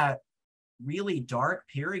through that really dark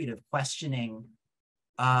period of questioning,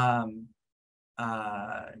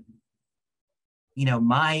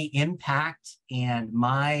 my impact and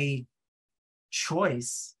my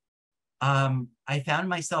choice, I found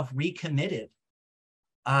myself recommitted.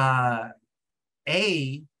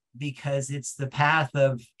 A, because it's the path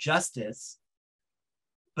of justice,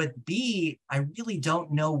 but B, I really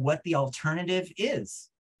don't know what the alternative is.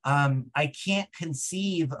 I can't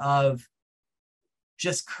conceive of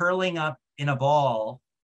just curling up in a ball,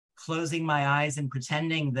 closing my eyes and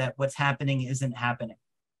pretending that what's happening isn't happening.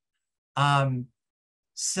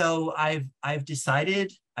 So I've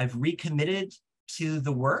decided, I've recommitted to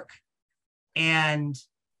the work, and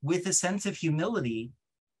with a sense of humility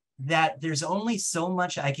that there's only so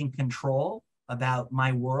much I can control about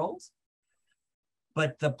my world.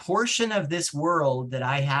 But the portion of this world that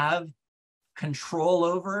I have control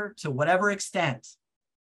over, to whatever extent,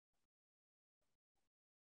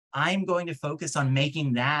 I'm going to focus on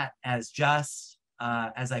making that as just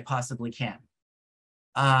as I possibly can.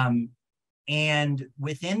 And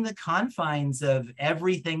within the confines of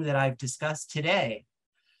everything that I've discussed today,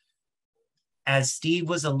 as Steve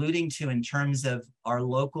was alluding to in terms of our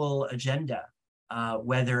local agenda,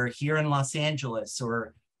 whether here in Los Angeles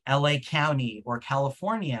or LA County or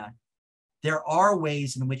California, there are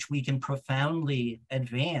ways in which we can profoundly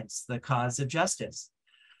advance the cause of justice.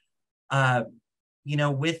 You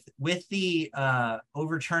know, with the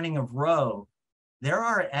overturning of Roe, there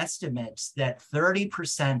are estimates that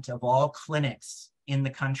 30% of all clinics in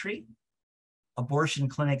the country, abortion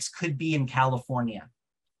clinics, could be in California,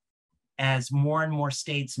 as more and more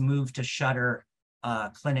states move to shutter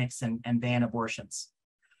clinics and ban abortions.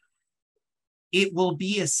 It will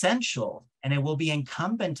be essential and it will be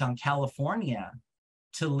incumbent on California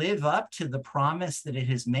to live up to the promise that it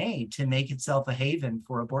has made to make itself a haven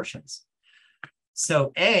for abortions.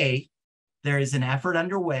 So there is an effort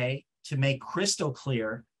underway to make crystal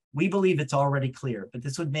clear, we believe it's already clear, but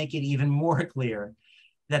this would make it even more clear,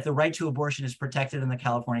 that the right to abortion is protected in the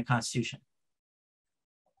California Constitution.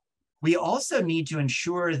 We also need to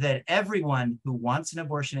ensure that everyone who wants an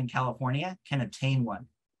abortion in California can obtain one.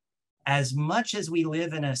 As much as we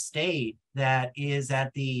live in a state that is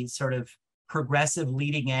at the sort of progressive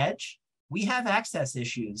leading edge, we have access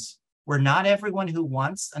issues where not everyone who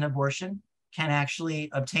wants an abortion can actually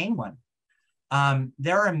obtain one.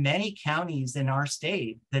 There are many counties in our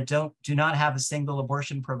state that do not have a single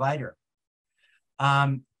abortion provider.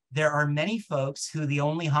 There are many folks who the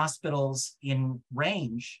only hospitals in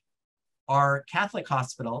range are Catholic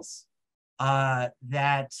hospitals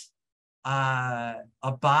that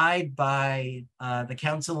abide by the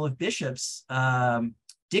Council of Bishops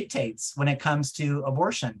dictates when it comes to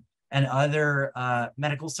abortion and other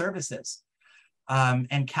medical services.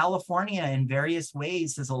 And California, in various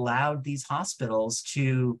ways, has allowed these hospitals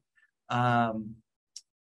to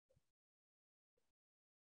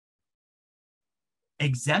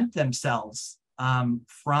exempt themselves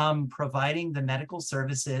from providing the medical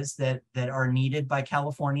services that are needed by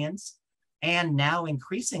Californians, and now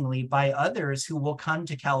increasingly by others who will come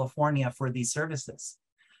to California for these services.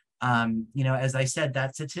 You know, as I said,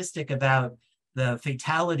 that statistic about the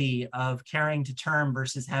fatality of carrying to term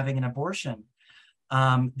versus having an abortion,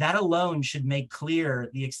 that alone should make clear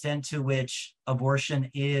the extent to which abortion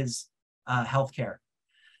is healthcare.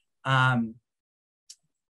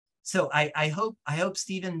 So I hope,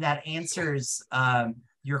 Stephen, that answers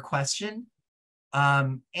your question.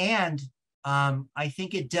 And I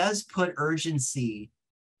think it does put urgency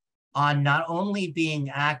on not only being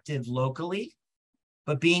active locally,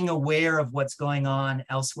 but being aware of what's going on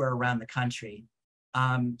elsewhere around the country.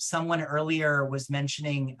 Someone earlier was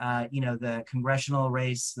mentioning, you know, the congressional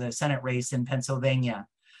race, the Senate race in Pennsylvania.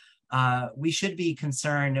 We should be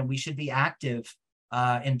concerned and we should be active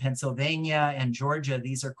in Pennsylvania and Georgia.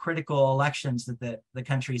 These are critical elections that the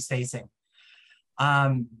country is facing.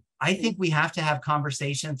 I think we have to have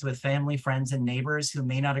conversations with family, friends, and neighbors who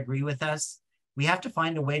may not agree with us. We have to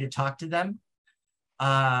find a way to talk to them.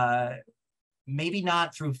 Maybe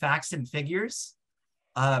not through facts and figures,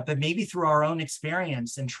 but maybe through our own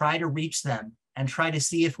experience, and try to reach them and try to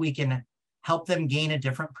see if we can help them gain a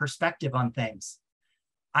different perspective on things.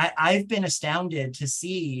 I've been astounded to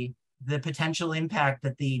see the potential impact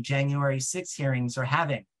that the January 6th hearings are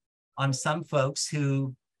having on some folks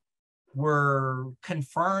who were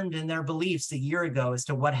confirmed in their beliefs a year ago as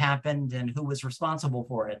to what happened and who was responsible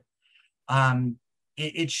for it.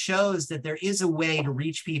 It shows that there is a way to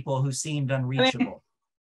reach people who seemed unreachable.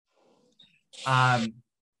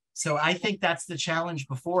 So I think that's the challenge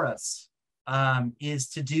before us, is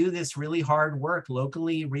to do this really hard work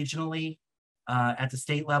locally, regionally, at the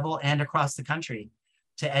state level and across the country,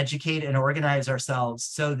 to educate and organize ourselves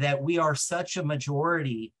so that we are such a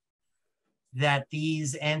majority that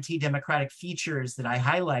these anti-democratic features that I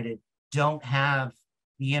highlighted don't have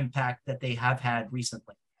the impact that they have had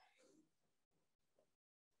recently.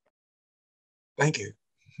 Thank you.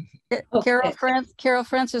 Carol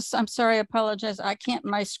Francis, I'm sorry, I apologize. I can't,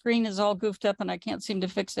 my screen is all goofed up and I can't seem to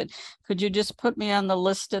fix it. Could you just put me on the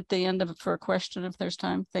list at the end of it for a question if there's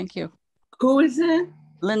time? Thank you. Who is it?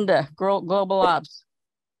 Linda, Global Ops.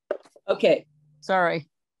 Okay. Sorry.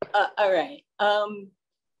 All right.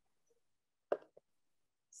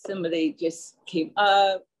 Somebody just came.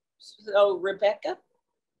 So Rebecca.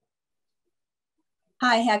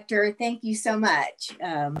 Hi, Hector. Thank you so much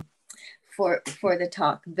for the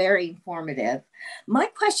talk. Very informative. My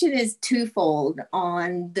question is twofold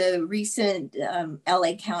on the recent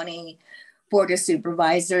LA County Board of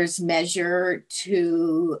Supervisors measure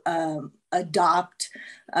to adopt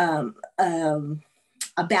a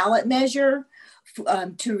ballot measure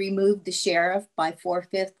to remove the sheriff by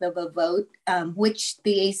 4/5 of a vote, which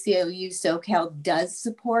the ACLU SoCal does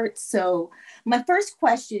support. So my first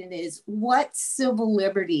question is, what civil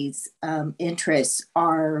liberties interests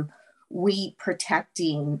are we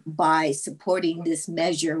protecting by supporting this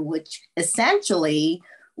measure, which essentially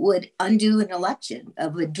would undo an election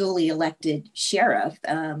of a duly elected sheriff?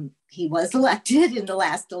 He was elected in the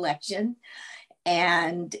last election,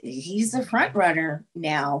 and he's a front runner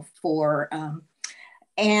now for,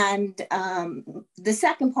 the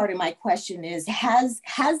second part of my question is, has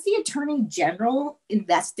the Attorney General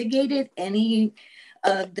investigated any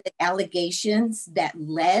of the allegations that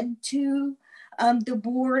led to the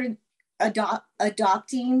board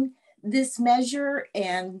adopting this measure?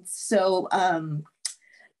 And so,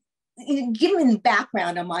 given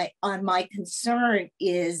background on my concern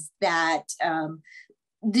is that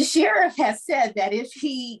the sheriff has said that if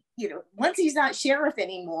he, once he's not sheriff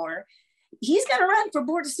anymore, he's going to run for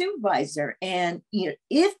board of supervisor. And,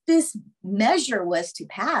 if this measure was to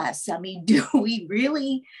pass, I mean, do we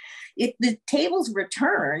really, if the tables were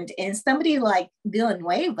turned and somebody like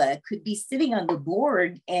Villanueva could be sitting on the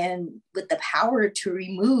board and with the power to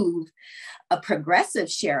remove a progressive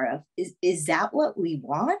sheriff, is that what we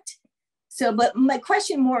want? So, but my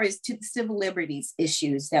question more is to the civil liberties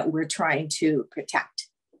issues that we're trying to protect.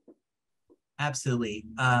 Absolutely.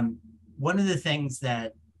 One of the things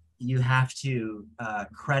that you have to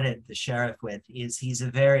credit the sheriff with is he's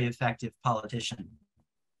a very effective politician.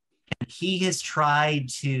 And he has tried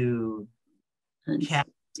to cast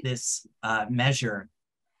this measure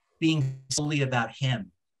being solely about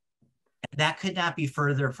him. And that could not be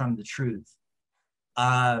further from the truth.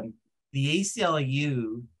 The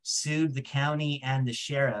ACLU sued the county and the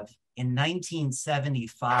sheriff in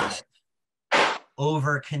 1975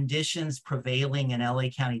 over conditions prevailing in LA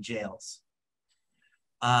County jails.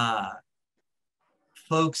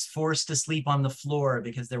 Folks forced to sleep on the floor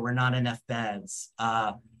because there were not enough beds.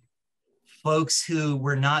 Folks who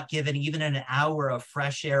were not given even an hour of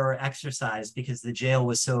fresh air or exercise because the jail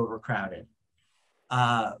was so overcrowded.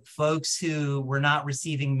 Folks who were not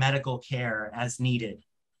receiving medical care as needed.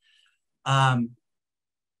 That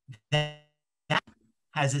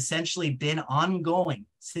has essentially been ongoing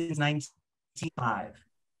since 1995.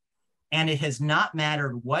 And it has not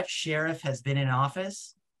mattered what sheriff has been in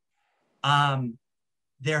office.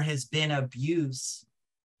 There has been abuse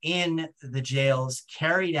in the jails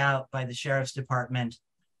carried out by the sheriff's department,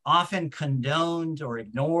 often condoned or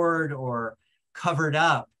ignored or covered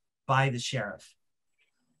up by the sheriff.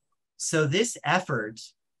 So this effort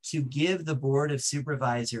to give the Board of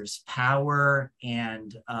Supervisors power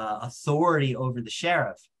and authority over the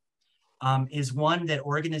sheriff is one that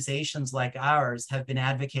organizations like ours have been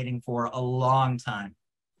advocating for a long time.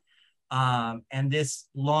 And this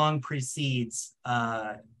long precedes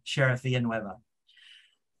Sheriff Villanueva.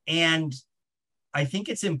 And I think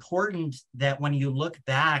it's important that when you look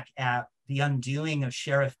back at the undoing of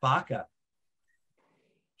Sheriff Baca,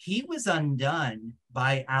 he was undone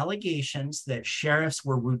by allegations that sheriffs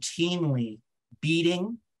were routinely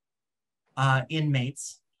beating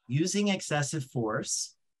inmates, using excessive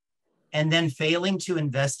force, and then failing to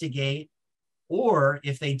investigate, or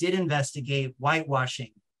if they did investigate,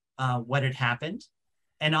 whitewashing what had happened,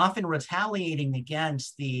 and often retaliating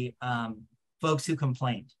against the folks who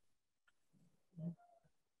complained.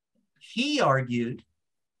 He argued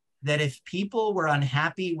that if people were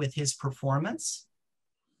unhappy with his performance,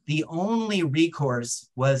 the only recourse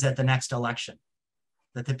was at the next election,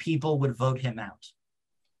 that the people would vote him out.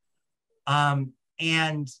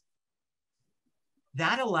 And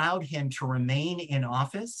that allowed him to remain in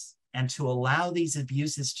office and to allow these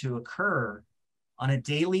abuses to occur on a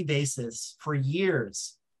daily basis for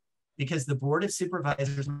years, because the Board of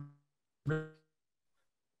Supervisors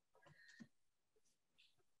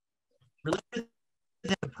really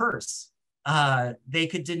the purse. They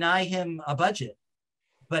could deny him a budget,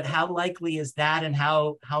 but how likely is that, and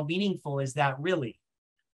how meaningful is that really?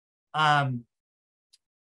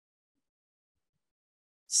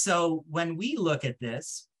 So when we look at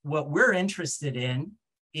this, what we're interested in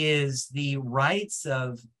is the rights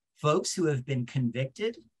of folks who have been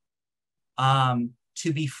convicted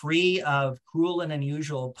to be free of cruel and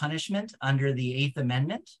unusual punishment under the 8th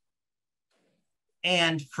Amendment.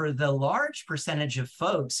 And for the large percentage of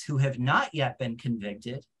folks who have not yet been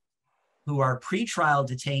convicted, who are pretrial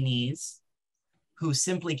detainees, who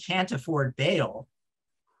simply can't afford bail.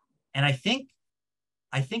 And I think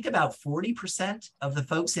about 40% of the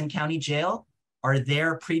folks in county jail are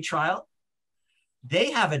there pre-trial.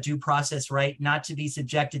 They have a due process right not to be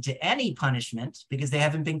subjected to any punishment because they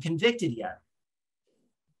haven't been convicted yet.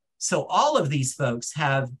 So all of these folks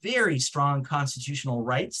have very strong constitutional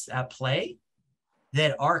rights at play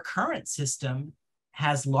that our current system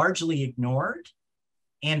has largely ignored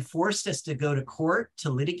and forced us to go to court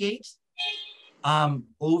to litigate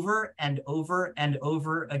over and over and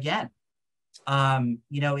over again.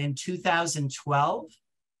 In 2012,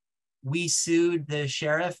 we sued the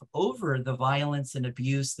sheriff over the violence and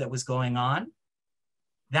abuse that was going on.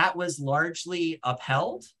 That was largely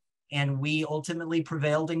upheld, and we ultimately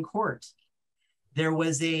prevailed in court. There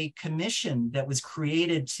was a commission that was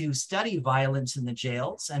created to study violence in the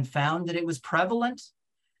jails and found that it was prevalent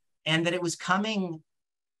and that it was coming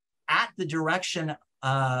at the direction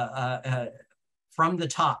from the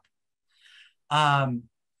top.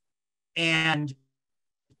 And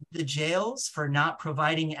the jails for not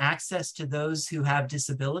providing access to those who have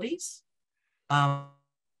disabilities,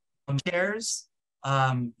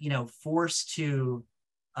 forced to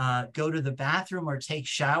go to the bathroom or take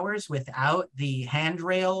showers without the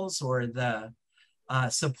handrails or the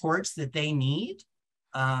supports that they need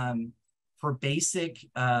for basic,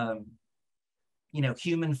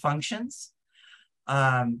 human functions.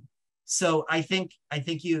 So I think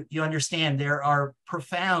you understand there are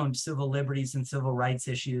profound civil liberties and civil rights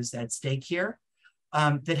issues at stake here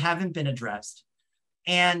that haven't been addressed.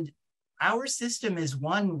 And our system is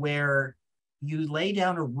one where you lay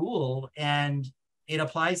down a rule and it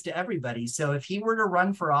applies to everybody. So if he were to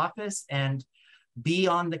run for office and be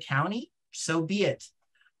on the county, so be it.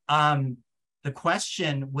 The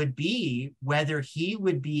question would be whether he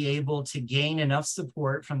would be able to gain enough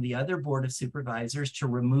support from the other board of supervisors to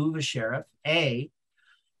remove a sheriff, A,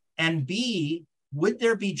 and B, would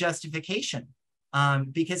there be justification?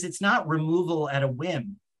 Because it's not removal at a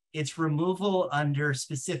whim. It's removal under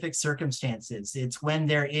specific circumstances. It's when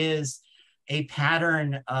there is a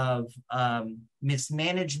pattern of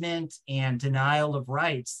mismanagement and denial of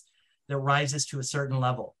rights that rises to a certain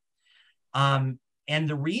level. And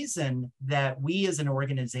the reason that we as an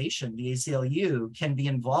organization, the ACLU, can be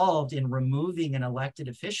involved in removing an elected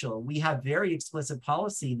official, we have very explicit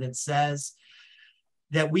policy that says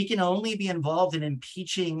that we can only be involved in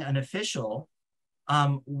impeaching an official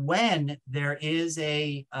when there is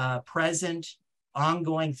a present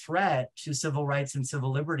ongoing threat to civil rights and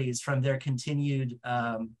civil liberties from their continued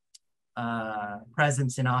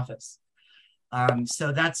presence in office.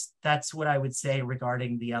 So that's what I would say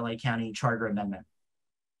regarding the LA County Charter Amendment.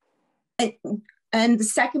 And the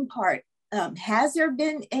second part, has there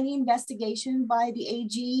been any investigation by the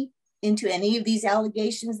AG into any of these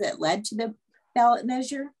allegations that led to the ballot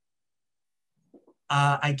measure?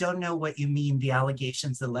 I don't know what you mean, the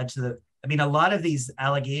allegations that led to a lot of these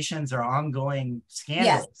allegations are ongoing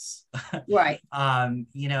scandals. Yes. Right.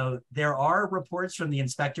 There are reports from the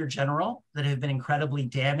Inspector General that have been incredibly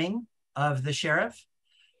damning of the sheriff.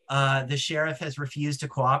 The sheriff has refused to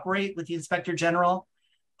cooperate with the Inspector General.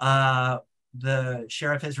 The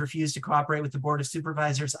sheriff has refused to cooperate with the Board of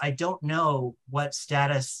Supervisors. I don't know what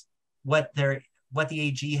status, what the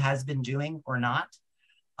AG has been doing or not.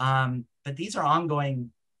 But these are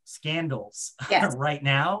ongoing scandals. Yes. Right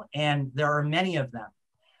now, and there are many of them.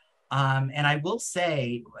 And I will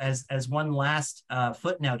say, as one last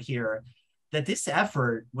footnote here, that this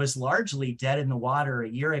effort was largely dead in the water a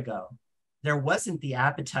year ago. There wasn't the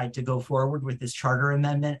appetite to go forward with this charter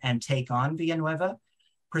amendment and take on Villanueva,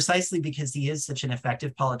 precisely because he is such an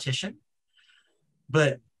effective politician.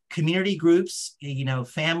 But community groups,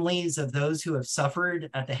 families of those who have suffered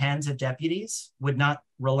at the hands of deputies would not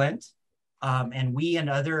relent. And we and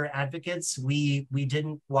other advocates, we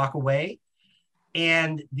didn't walk away.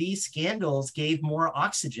 And these scandals gave more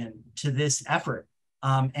oxygen to this effort.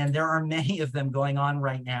 And there are many of them going on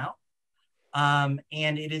right now. And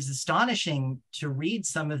it is astonishing to read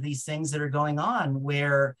some of these things that are going on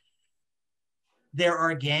where there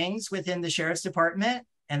are gangs within the sheriff's department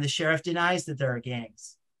and the sheriff denies that there are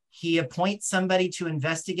gangs. He appoints somebody to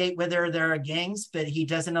investigate whether there are gangs, but he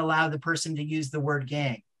doesn't allow the person to use the word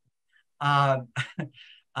gang. There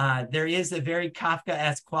is a very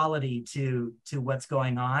Kafka-esque quality to what's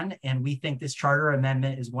going on, and we think this charter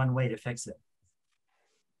amendment is one way to fix it.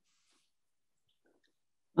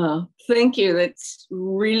 Thank you. That's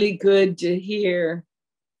really good to hear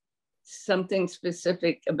something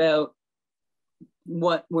specific about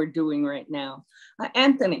what we're doing right now.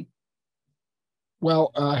 Anthony.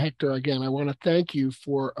 Well, Hector, again, I want to thank you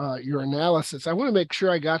for your analysis. I want to make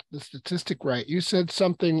sure I got the statistic right. You said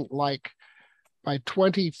something like by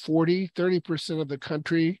 2040, 30% of the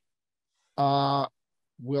country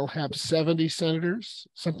will have 70 senators,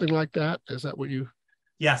 something like that. Is that what you?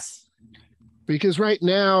 Yes. Because right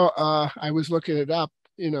now, I was looking it up.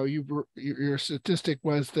 You know, your statistic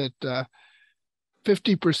was that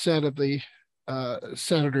 50% of the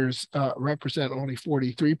senators represent only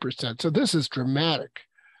 43%. So this is dramatic.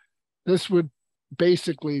 This would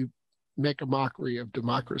basically make a mockery of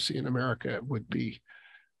democracy in America. It would be,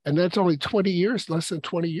 and that's only 20 years, less than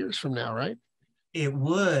 20 years from now, right? It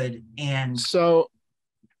would, and so,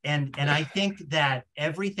 and I think that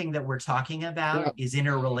everything that we're talking about is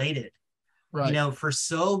interrelated. Right. You know, for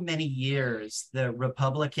so many years, the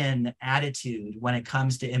Republican attitude when it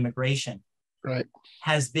comes to immigration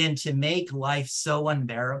has been to make life so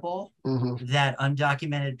unbearable that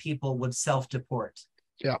undocumented people would self-deport.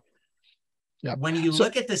 Yeah. When you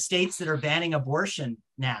look at the states that are banning abortion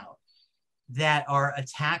now, that are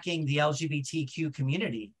attacking the LGBTQ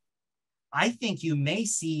community, I think you may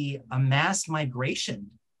see a mass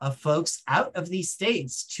migration of folks out of these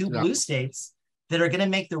states to blue states that are going to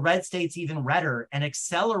make the red states even redder and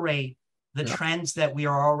accelerate the trends that we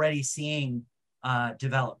are already seeing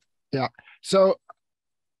develop. Yeah. So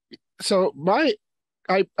I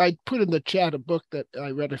put in the chat a book that I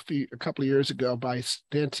read a couple of years ago by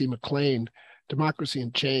Nancy McLean, Democracy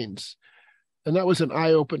in Chains. And that was an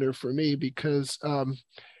eye-opener for me because it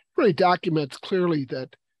really documents clearly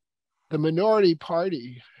that the minority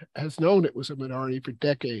party has known it was a minority for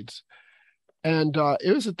decades. And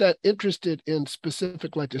it wasn't that interested in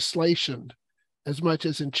specific legislation as much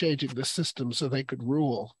as in changing the system so they could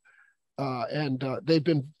rule. And they've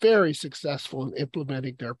been very successful in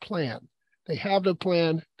implementing their plan. They have the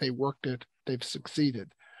plan, they worked it, they've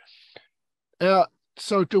succeeded.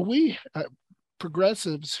 So do we,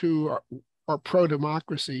 progressives who are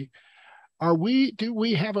pro-democracy, do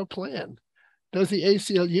we have a plan? Does the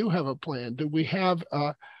ACLU have a plan? Do we have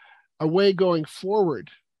a way going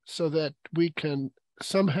forward so that we can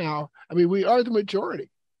somehow, I mean, we are the majority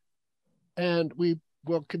and we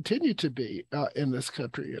will continue to be in this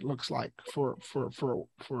country, it looks like, for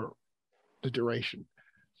the duration.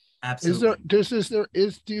 Absolutely.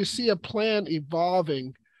 Do you see a plan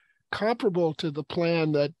evolving comparable to the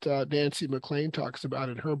plan that Nancy McLean talks about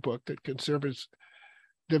in her book that conservatives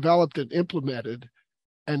developed and implemented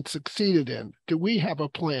and succeeded in? Do we have a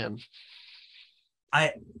plan?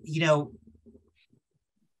 I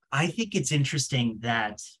think it's interesting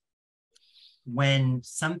that when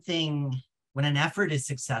an effort is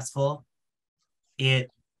successful,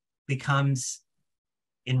 it becomes,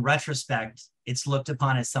 in retrospect, it's looked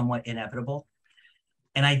upon as somewhat inevitable.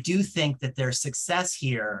 And I do think that their success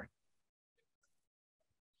here,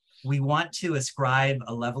 we want to ascribe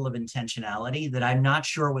a level of intentionality that I'm not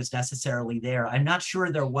sure was necessarily there. I'm not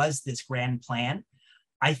sure there was this grand plan.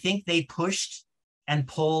 I think they pushed and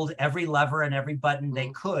pulled every lever and every button they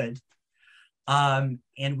could. And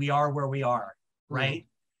we are where we are, right?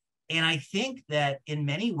 And I think that in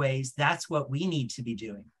many ways, that's what we need to be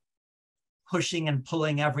doing, pushing and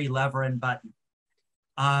pulling every lever and button.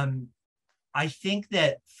 I think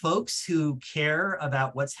that folks who care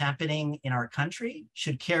about what's happening in our country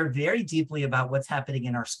should care very deeply about what's happening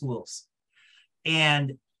in our schools.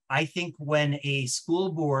 And I think when a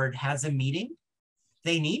school board has a meeting,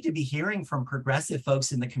 they need to be hearing from progressive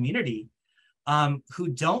folks in the community who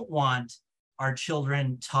don't want our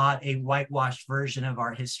children taught a whitewashed version of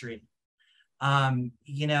our history.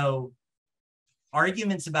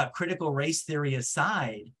 Arguments about critical race theory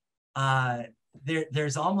aside,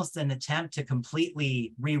 there's almost an attempt to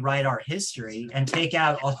completely rewrite our history and take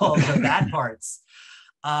out all of the bad parts.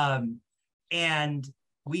 And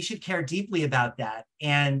we should care deeply about that.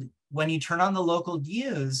 And when you turn on the local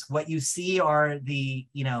news, what you see are the,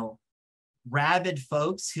 rabid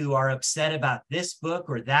folks who are upset about this book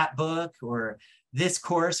or this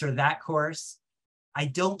course or that course. I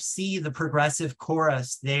don't see the progressive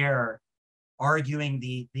chorus there arguing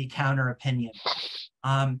the counter opinion.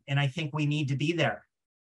 And I think we need to be there.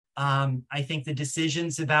 I think the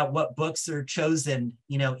decisions about what books are chosen,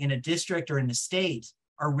 in a district or in a state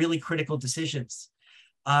are really critical decisions.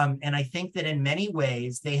 And I think that in many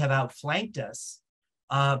ways, they have outflanked us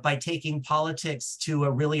by taking politics to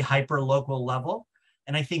a really hyper-local level.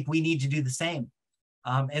 And I think we need to do the same.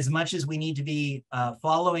 As much as we need to be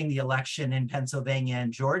following the election in Pennsylvania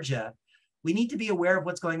and Georgia, we need to be aware of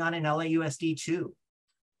what's going on in LAUSD too,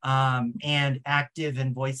 and active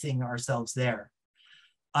and voicing ourselves there.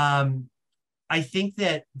 I I think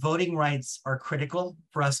that voting rights are critical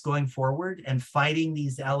for us going forward and fighting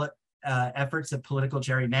these efforts of political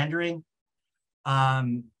gerrymandering,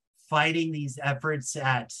 fighting these efforts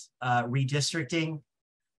at redistricting.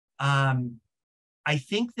 I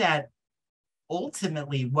think that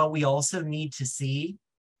ultimately what we also need to see,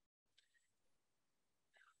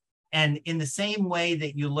 and in the same way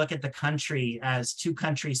that you look at the country as two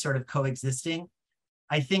countries sort of coexisting,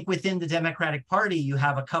 I think within the Democratic Party, you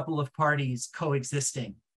have a couple of parties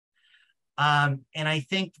coexisting. And I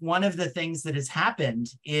think one of the things that has happened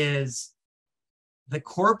is the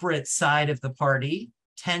corporate side of the party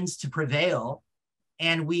tends to prevail,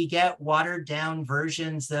 and we get watered down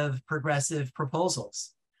versions of progressive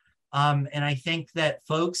proposals. And I think that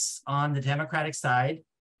folks on the Democratic side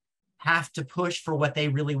have to push for what they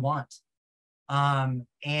really want.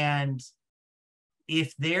 And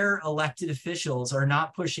if their elected officials are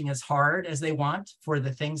not pushing as hard as they want for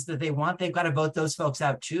the things that they want, they've got to vote those folks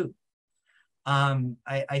out too.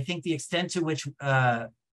 I think the extent to which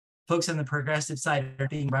folks on the progressive side are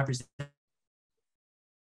being represented,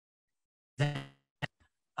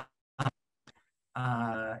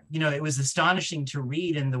 you know, it was astonishing to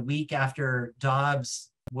read in the week after Dobbs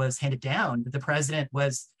was handed down that the president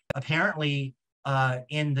was apparently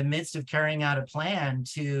in the midst of carrying out a plan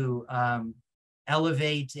to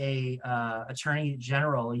elevate a attorney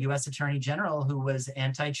general, a U.S. attorney general who was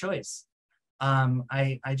anti-choice.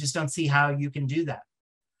 I just don't see how you can do that.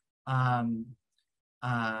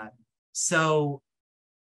 So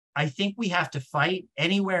I think we have to fight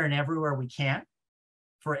anywhere and everywhere we can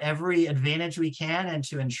for every advantage we can and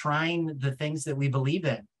to enshrine the things that we believe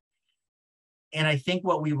in. And I think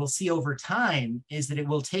what we will see over time is that it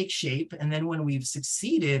will take shape. And then when we've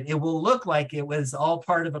succeeded, it will look like it was all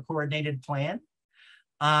part of a coordinated plan,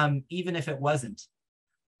 even if it wasn't.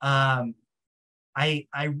 I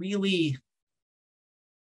really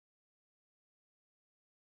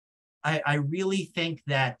think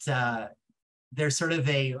that there's sort of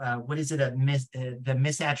a, what is it, the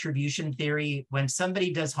misattribution theory. When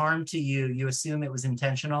somebody does harm to you, you assume it was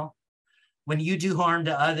intentional. When you do harm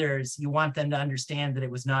to others, you want them to understand that it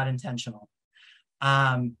was not intentional.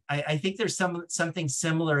 I think there's something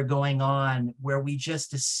similar going on where we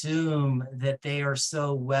just assume that they are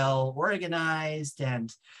so well organized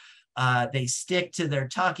and they stick to their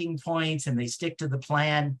talking points and they stick to the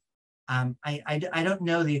plan. I don't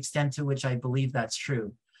know the extent to which I believe that's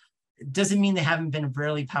true. It doesn't mean they haven't been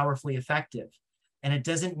really powerfully effective. And it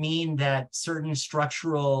doesn't mean that certain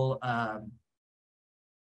structural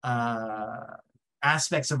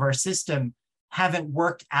aspects of our system haven't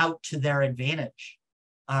worked out to their advantage.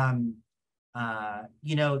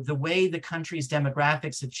 You know, the way the country's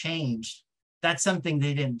demographics have changed, that's something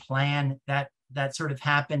they didn't plan. That sort of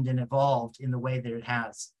happened and evolved in the way that it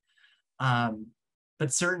has.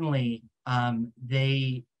 But certainly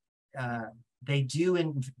they do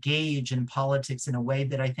engage in politics in a way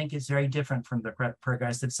that I think is very different from the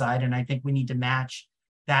progressive side. And I think we need to match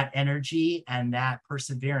that energy and that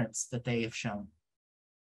perseverance that they have shown.